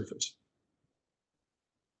reaching the surface.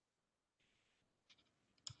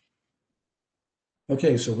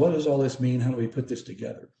 Okay, so what does all this mean? How do we put this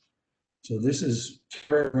together? So this is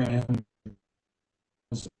teragram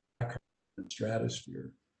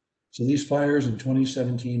stratosphere. So these fires in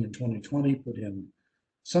 2017 and 2020 put in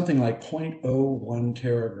something like 0.01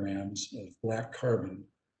 teragrams of black carbon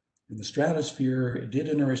in the stratosphere. It did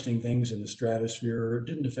interesting things in the stratosphere. It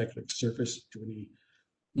didn't affect the surface to any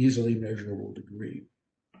easily measurable degree.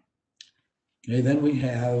 Okay, then we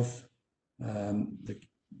have the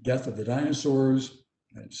death of the dinosaurs,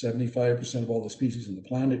 at 75% of all the species on the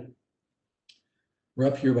planet. We're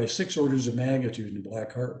up here by 6 orders of magnitude in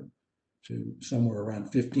black carbon to somewhere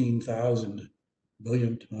around 15,000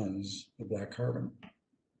 billion tons of black carbon.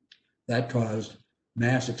 That caused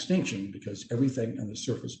mass extinction because everything on the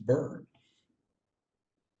surface burned.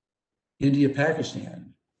 India,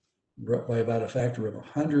 Pakistan, we're up by about a factor of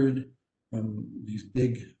 100 from these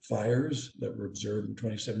big fires that were observed in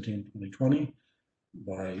 2017 and 2020,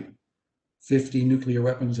 by 50 nuclear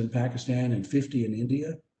weapons in Pakistan and 50 in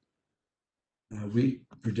India. We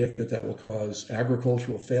predict that that will cause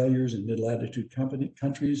agricultural failures in mid-latitude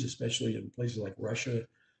countries, especially in places like Russia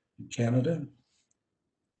and Canada.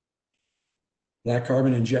 Black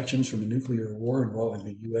carbon injections from a nuclear war involving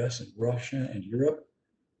the US and Russia and Europe,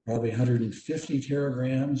 probably 150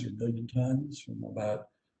 teragrams or million tons from about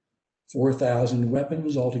 4,000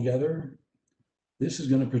 weapons altogether. This is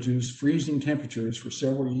going to produce freezing temperatures for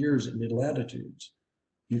several years at mid-latitudes.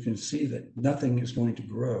 You can see that nothing is going to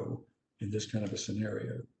grow in this kind of a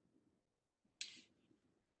scenario.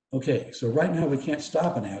 Okay, so right now we can't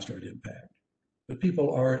stop an asteroid impact, but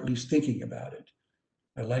people are at least thinking about it.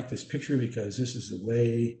 I like this picture because this is the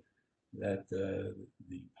way that the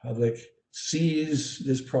public sees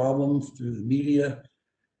this problem through the media.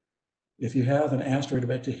 If you have an asteroid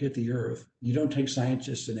about to hit the Earth, you don't take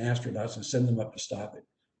scientists and astronauts and send them up to stop it.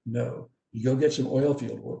 No, you go get some oil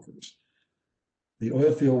field workers. The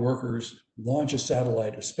oil field workers launch a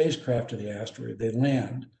satellite, a spacecraft to the asteroid. They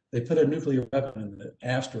land, they put a nuclear weapon in the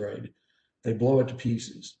asteroid, they blow it to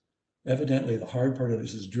pieces. Evidently, the hard part of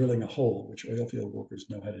this is drilling a hole, which oil field workers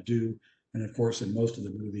know how to do. And of course, in most of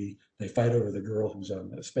the movie, they fight over the girl who's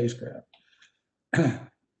on the spacecraft. It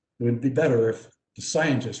would be better if the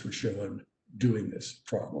scientists were shown doing this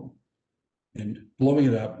problem. And blowing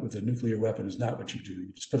it up with a nuclear weapon is not what you do.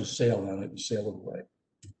 You just put a sail on it and sail it away.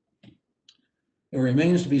 It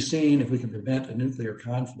remains to be seen if we can prevent a nuclear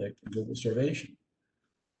conflict and global starvation.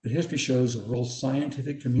 But history shows the world's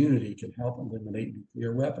scientific community can help eliminate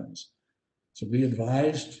nuclear weapons. So we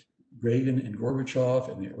advised Reagan and Gorbachev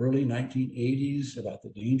in the early 1980s about the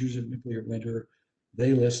dangers of nuclear winter.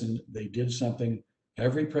 They listened, they did something.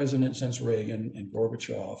 Every president since Reagan and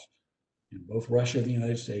Gorbachev in both Russia and the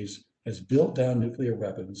United States has built down nuclear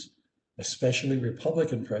weapons, especially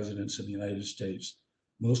Republican presidents in the United States.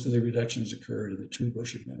 Most of the reductions occurred in the 2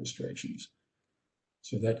 Bush administrations.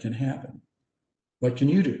 So that can happen. What can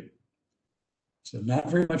you do? So not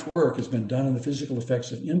very much work has been done on the physical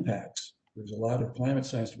effects of impacts. There's a lot of climate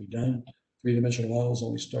science to be done. 3-dimensional models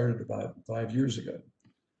only started about 5 years ago.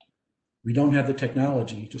 We don't have the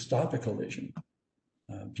technology to stop a collision.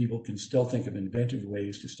 People can still think of inventive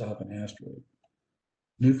ways to stop an asteroid.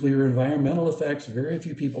 Nuclear environmental effects, very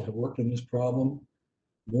few people have worked on this problem.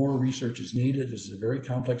 More research is needed. This is a very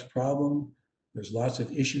complex problem. There's lots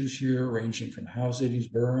of issues here, ranging from how cities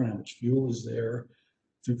burn, how much fuel is there,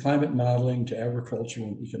 through climate modeling to agricultural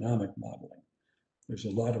and economic modeling. There's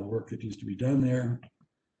a lot of work that needs to be done there.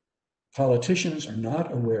 Politicians are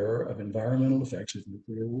not aware of environmental effects of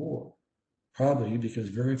nuclear war, probably because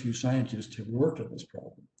very few scientists have worked on this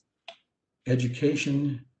problem.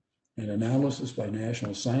 Education and analysis by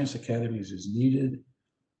national science academies is needed.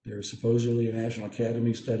 There's supposedly a National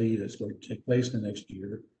Academy study that's going to take place in the next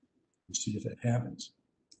year to see if that happens.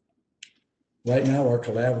 Right now, our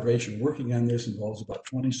collaboration working on this involves about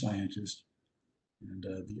 20 scientists, and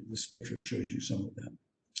this picture shows you some of them.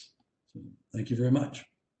 So thank you very much.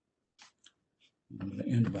 I'm going to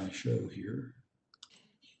end my show here.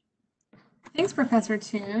 Thanks, Professor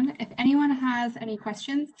Toon. If anyone has any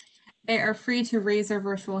questions, they are free to raise their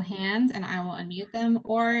virtual hand and I will unmute them,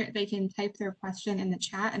 or they can type their question in the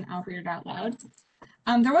chat and I'll read it out loud.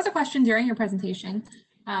 There was a question during your presentation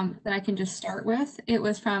that I can just start with. It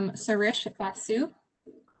was from Sarish Basu.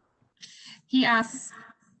 He asks,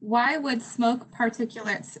 why would smoke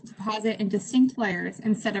particulates deposit in distinct layers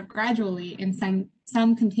instead of gradually in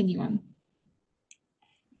some continuum?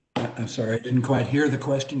 I'm sorry, I didn't quite hear the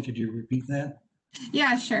question. Could you repeat that?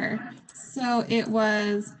 Yeah, sure. So it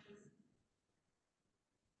was,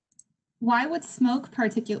 why would smoke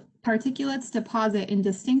particulates deposit in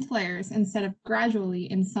distinct layers instead of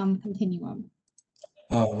gradually in some continuum?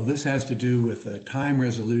 Oh, well, this has to do with the time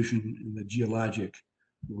resolution in the geologic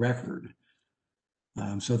record.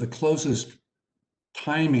 So the closest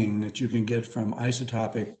timing that you can get from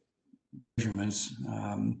isotopic measurements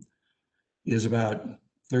is about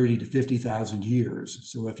 30 to 50,000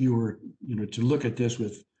 years. So if you were, to look at this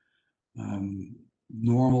with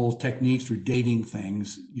normal techniques for dating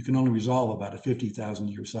things, you can only resolve about a 50,000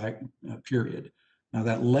 year period. Now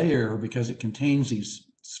that layer, because it contains these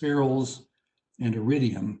spherules and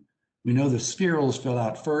iridium, we know the spherules fell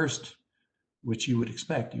out first, which you would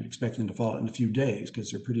expect. You'd expect them to fall out in a few days because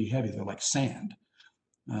they're pretty heavy. They're like sand.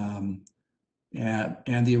 And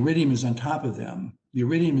the iridium is on top of them. The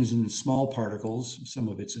iridium is in small particles. Some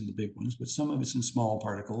of it's in the big ones, but some of it's in small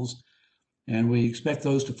particles. And we expect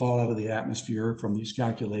those to fall out of the atmosphere from these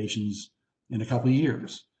calculations in a couple of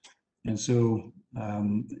years. And so,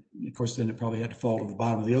 of course, then it probably had to fall to the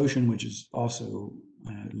bottom of the ocean, which is also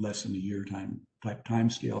less than a year time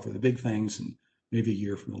scale for the big things, and maybe a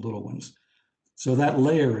year from the little ones. So that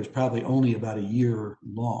layer is probably only about a year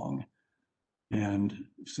long. And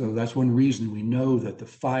so that's one reason we know that the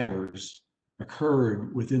fires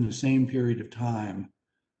occurred within the same period of time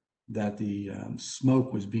that the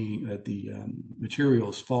smoke was that the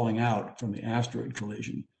materials falling out from the asteroid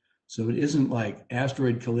collision. So it isn't like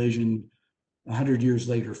asteroid collision, 100 years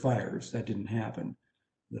later fires. That didn't happen.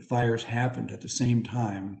 The fires happened at the same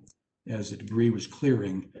time as the debris was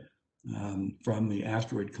clearing from the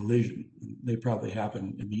asteroid collision. They probably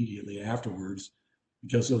happened immediately afterwards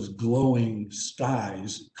because those glowing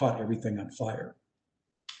skies caught everything on fire.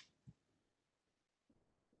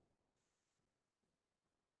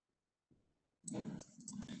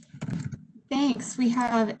 Thanks. We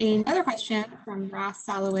have another question from Ross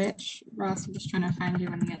Salowich. Ross, I'm just trying to find you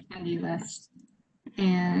on the attendee list.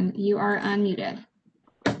 And you are unmuted.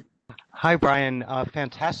 Hi, Brian.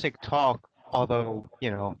 Fantastic talk, although,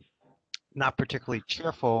 not particularly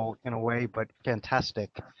cheerful in a way, but fantastic.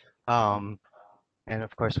 And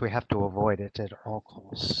of course, we have to avoid it at all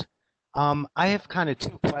costs. I have kind of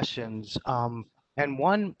two questions. And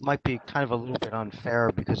one might be kind of a little bit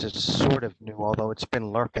unfair because it's sort of new, although it's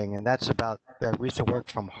been lurking, and that's about the recent work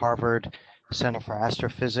from Harvard Center for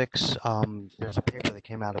Astrophysics. There's a paper that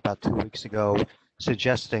came out about 2 weeks ago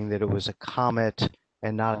suggesting that it was a comet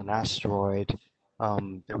and not an asteroid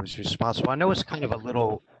that was responsible. I know it's kind of a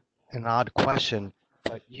little an odd question,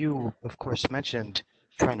 but you, of course, mentioned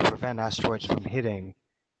trying to prevent asteroids from hitting,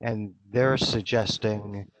 and they're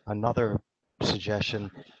suggesting another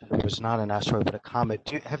suggestion that it was not an asteroid but a comet.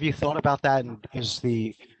 Have you thought about that? And is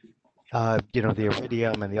the the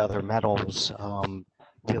iridium and the other metals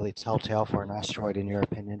really telltale for an asteroid, in your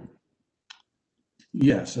opinion?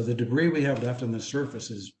 Yeah, so the debris we have left on the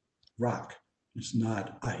surface is rock. It's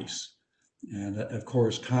not ice. And of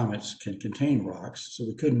course, comets can contain rocks, so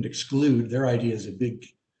we couldn't exclude. Their idea is a big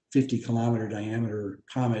 50-kilometer diameter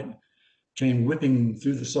comet came whipping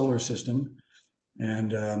through the solar system,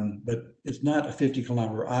 and but it's not a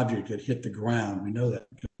 50-kilometer object that hit the ground. We know that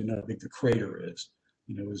because we know how big the crater is.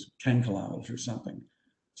 It was 10 kilometers or something.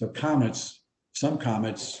 So comets, some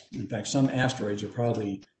comets, in fact, some asteroids are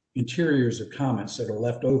probably interiors of comets that are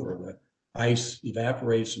left over. The ice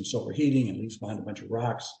evaporates from solar heating and leaves behind a bunch of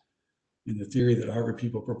rocks. In the theory that Harvard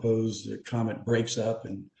people proposed, the comet breaks up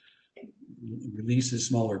and releases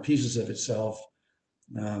smaller pieces of itself.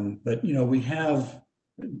 But we have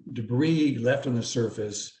debris left on the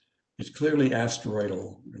surface. It's clearly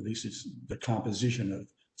asteroidal, or at least it's the composition of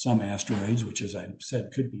some asteroids, which, as I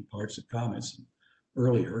said, could be parts of comets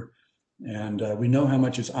earlier. And we know how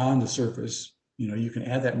much is on the surface. You can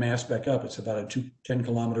add that mass back up. It's about a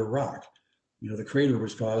 10-kilometer rock. The crater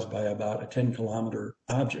was caused by about a 10-kilometer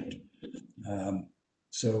object.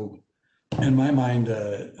 So in my mind,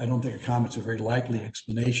 I don't think a comet's a very likely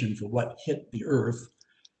explanation for what hit the Earth,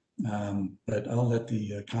 but I'll let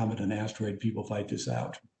the comet and asteroid people fight this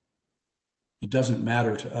out. It doesn't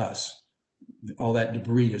matter to us. All that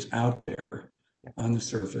debris is out there on the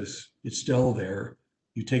surface. It's still there.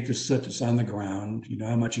 You take the soot that's on the ground, you know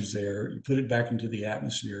how much is there, you put it back into the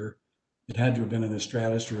atmosphere. It had to have been in the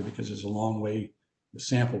stratosphere because it's a long way. The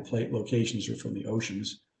sample plate locations are from the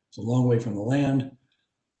oceans. It's a long way from the land.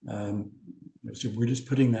 So we're just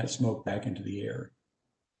putting that smoke back into the air.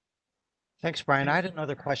 Thanks, Brian. I had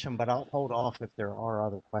another question, but I'll hold off if there are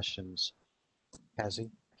other questions.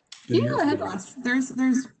 Cassie? You go ahead, Ross. There's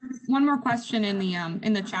one more question in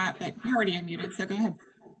the chat, but you're already unmuted, so go ahead.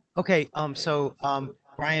 Okay,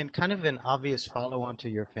 Brian, kind of an obvious follow-on to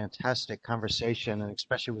your fantastic conversation, and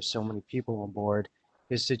especially with so many people on board,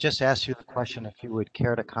 is to just ask you the question if you would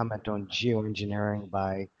care to comment on geoengineering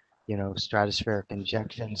by, stratospheric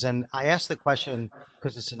injections. And I asked the question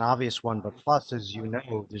because it's an obvious one, but plus, as you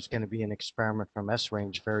know, there's going to be an experiment from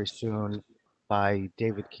S-Range very soon by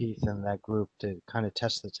David Keith and that group to kind of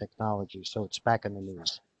test the technology. So it's back in the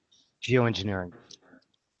news. Geoengineering.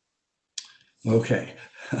 Okay.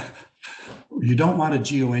 You don't want to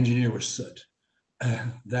geoengineer with soot.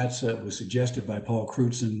 That was suggested by Paul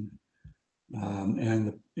Crutzen.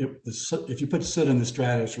 And if you put soot in the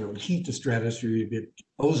stratosphere, it would heat the stratosphere, you get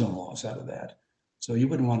ozone loss out of that. So you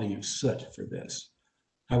wouldn't want to use soot for this.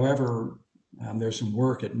 However, there's some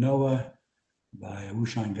work at NOAA by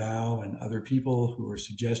Wushan Gao and other people who are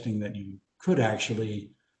suggesting that you could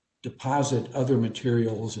actually deposit other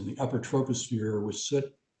materials in the upper troposphere with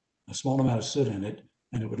soot, a small amount of soot in it,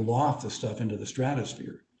 and it would loft the stuff into the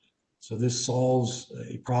stratosphere. So this solves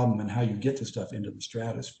a problem in how you get the stuff into the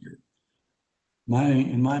stratosphere.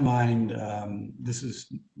 In my mind, this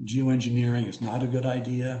is geoengineering is not a good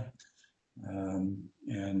idea.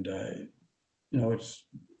 It's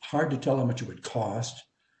hard to tell how much it would cost.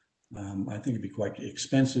 I think it'd be quite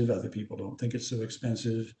expensive. Other people don't think it's so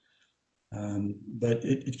expensive. But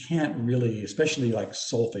it can't really, especially like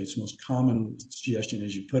sulfates. Most common suggestion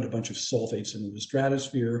is you put a bunch of sulfates into the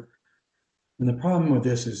stratosphere. And the problem with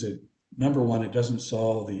this is that, number one, it doesn't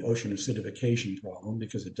solve the ocean acidification problem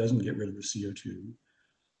because it doesn't get rid of the CO2.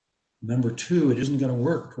 Number two, it isn't going to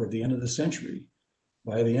work toward the end of the century.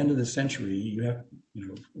 By the end of the century, you have,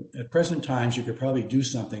 at present times, you could probably do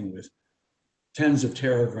something with tens of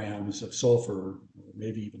teragrams of sulfur, or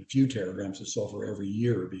maybe even a few teragrams of sulfur every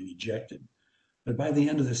year being ejected. But by the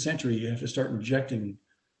end of the century, you have to start injecting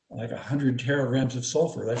like 100 teragrams of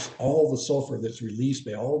sulfur. That's all the sulfur that's released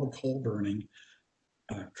by all the coal burning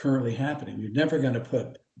currently happening. You're never going to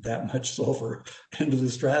put that much sulfur into the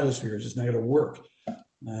stratosphere. It's just not going to work.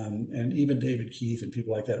 And even David Keith and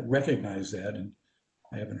people like that recognize that. And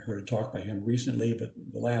I haven't heard a talk by him recently, but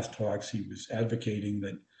the last talks he was advocating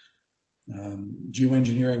that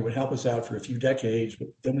geoengineering would help us out for a few decades, but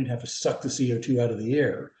then we'd have to suck the CO2 out of the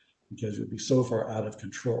air because it would be so far out of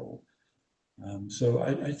control. So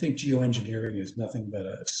I think geoengineering is nothing but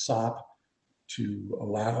a sop to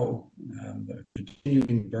allow the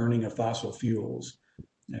continuing burning of fossil fuels.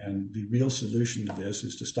 And the real solution to this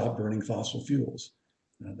is to stop burning fossil fuels.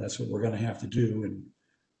 That's what we're going to have to do. And,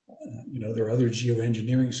 there are other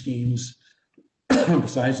geoengineering schemes.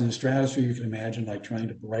 besides in the stratosphere, you can imagine like trying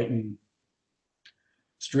to brighten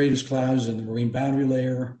stratus clouds in the marine boundary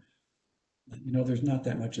layer. You know, there's not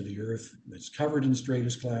that much of the Earth that's covered in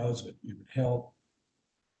stratus clouds, but it would help.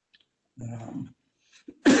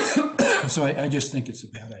 So I just think it's a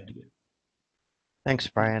bad idea. Thanks,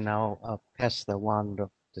 Brian. I'll pass the wand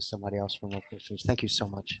to somebody else for more questions. Thank you so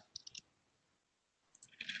much.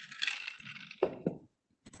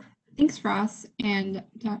 Thanks, Ross and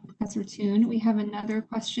Professor Toon. We have another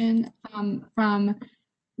question from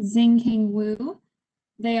Xingking Wu.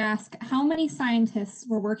 They ask, how many scientists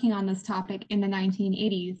were working on this topic in the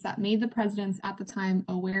 1980s that made the presidents at the time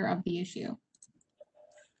aware of the issue?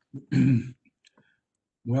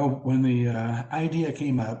 Well, when the idea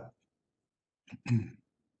came up in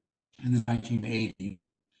the 1980s,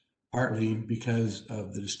 partly because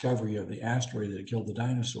of the discovery of the asteroid that killed the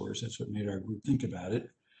dinosaurs, that's what made our group think about it.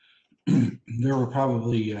 There were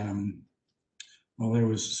probably, well, there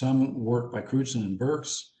was some work by Crutzen and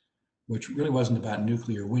Burks, which really wasn't about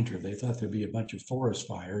nuclear winter. They thought there'd be a bunch of forest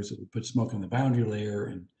fires that would put smoke on the boundary layer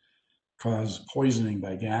and cause poisoning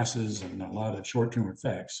by gases and a lot of short-term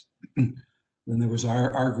effects. Then there was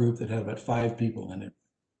our group that had about 5 people in it.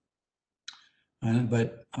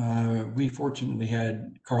 But we fortunately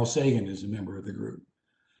had Carl Sagan as a member of the group.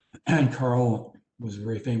 And Carl was a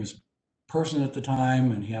very famous person at the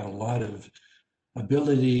time, and he had a lot of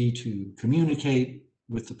ability to communicate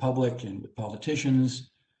with the public and with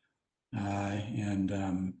politicians. I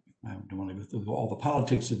don't want to go through all the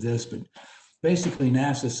politics of this, but basically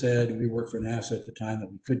NASA said, we worked for NASA at the time,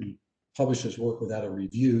 that we couldn't publish this work without a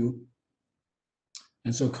review.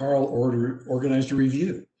 And so Carl organized a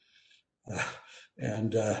review.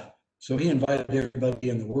 So he invited everybody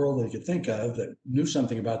in the world that he could think of that knew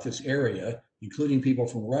something about this area, including people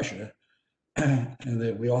from Russia. And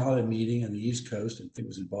that we all had a meeting on the East Coast, I think it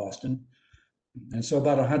was in Boston. And so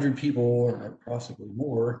about 100 people, or possibly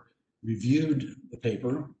more, reviewed the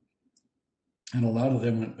paper, and a lot of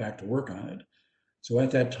them went back to work on it. So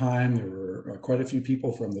at that time, there were quite a few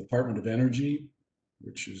people from the Department of Energy,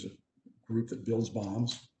 which is a group that builds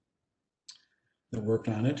bombs, that worked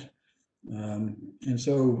on it. And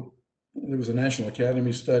so there was a National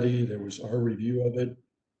Academy study, there was our review of it.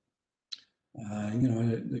 You know,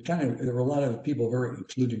 there were a lot of people,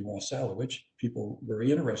 including Ross Salowich, people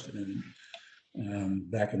very interested in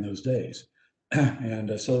it back in those days.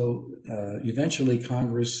 And so eventually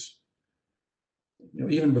Congress, you know,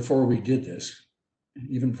 even before we did this,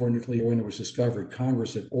 even before nuclear winter was discovered,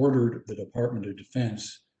 Congress had ordered the Department of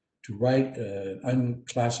Defense to write an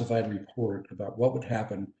unclassified report about what would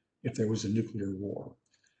happen if there was a nuclear war.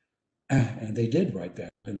 And they did write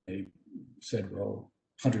that, and they said, well,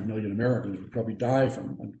 100 million Americans would probably die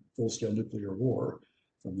from a full-scale nuclear war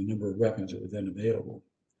from the number of weapons that were then available.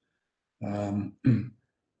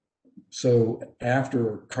 So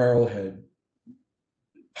after Carl had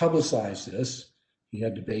publicized this, he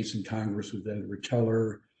had debates in Congress with Edward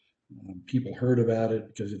Teller. People heard about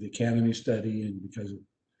it because of the Academy study and because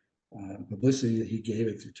of publicity that he gave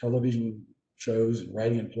it through television shows and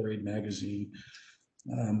writing in Florida magazine.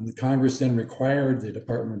 The Congress then required the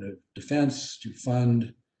Department of Defense to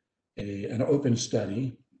fund an open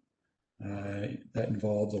study that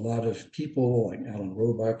involved a lot of people, like Alan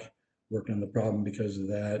Roebuck worked on the problem because of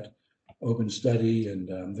that open study.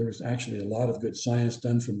 And there was actually a lot of good science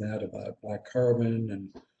done from that about black carbon and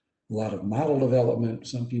a lot of model development.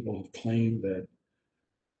 Some people have claimed that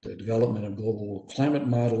the development of global climate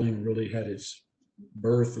modeling really had its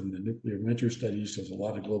birth in the nuclear winter studies, because a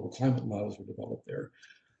lot of global climate models were developed there.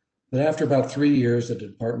 But after about 3 years, the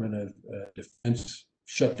Department of Defense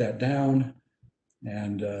shut that down.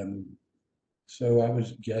 And so I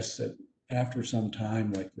would guess that after some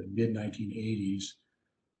time, like the mid-1980s,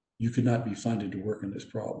 you could not be funded to work on this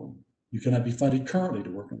problem. You cannot be funded currently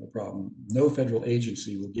to work on the problem. No federal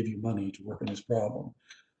agency will give you money to work on this problem.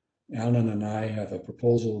 Alan and I have a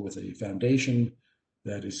proposal with a foundation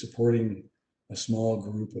that is supporting a small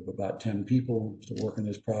group of about 10 people to work on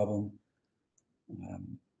this problem.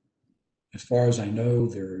 As far as I know,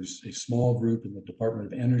 there's a small group in the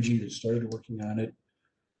Department of Energy that started working on it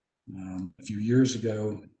a few years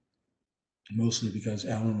ago, mostly because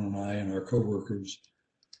Alan and I and our coworkers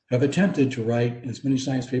have attempted to write as many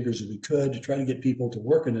science papers as we could to try to get people to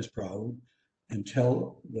work on this problem and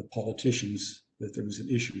tell the politicians that there was an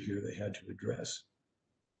issue here they had to address.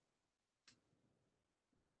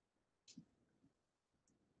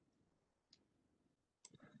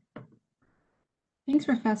 Thanks,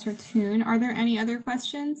 Professor Toon. Are there any other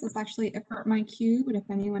questions? It's actually hurt my queue, but if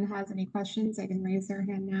anyone has any questions, they can raise their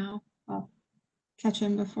hand now. I'll catch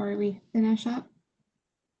them before we finish up.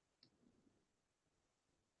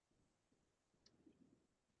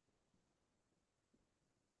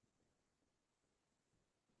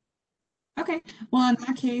 Okay, well, in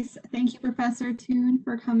that case, thank you, Professor Toon,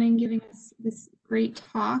 for coming, giving us this great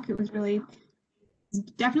talk. It was really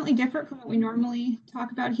definitely different from what we normally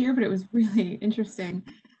talk about here, but it was really interesting.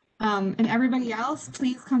 And everybody else,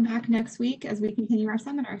 please come back next week as we continue our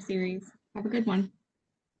seminar series. Have a good one.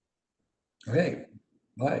 Okay,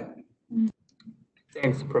 bye.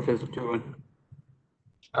 Thanks, Professor Toon.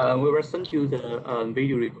 We will send you the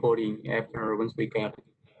video recording after once we get it.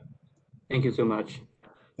 Thank you so much.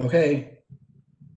 Okay.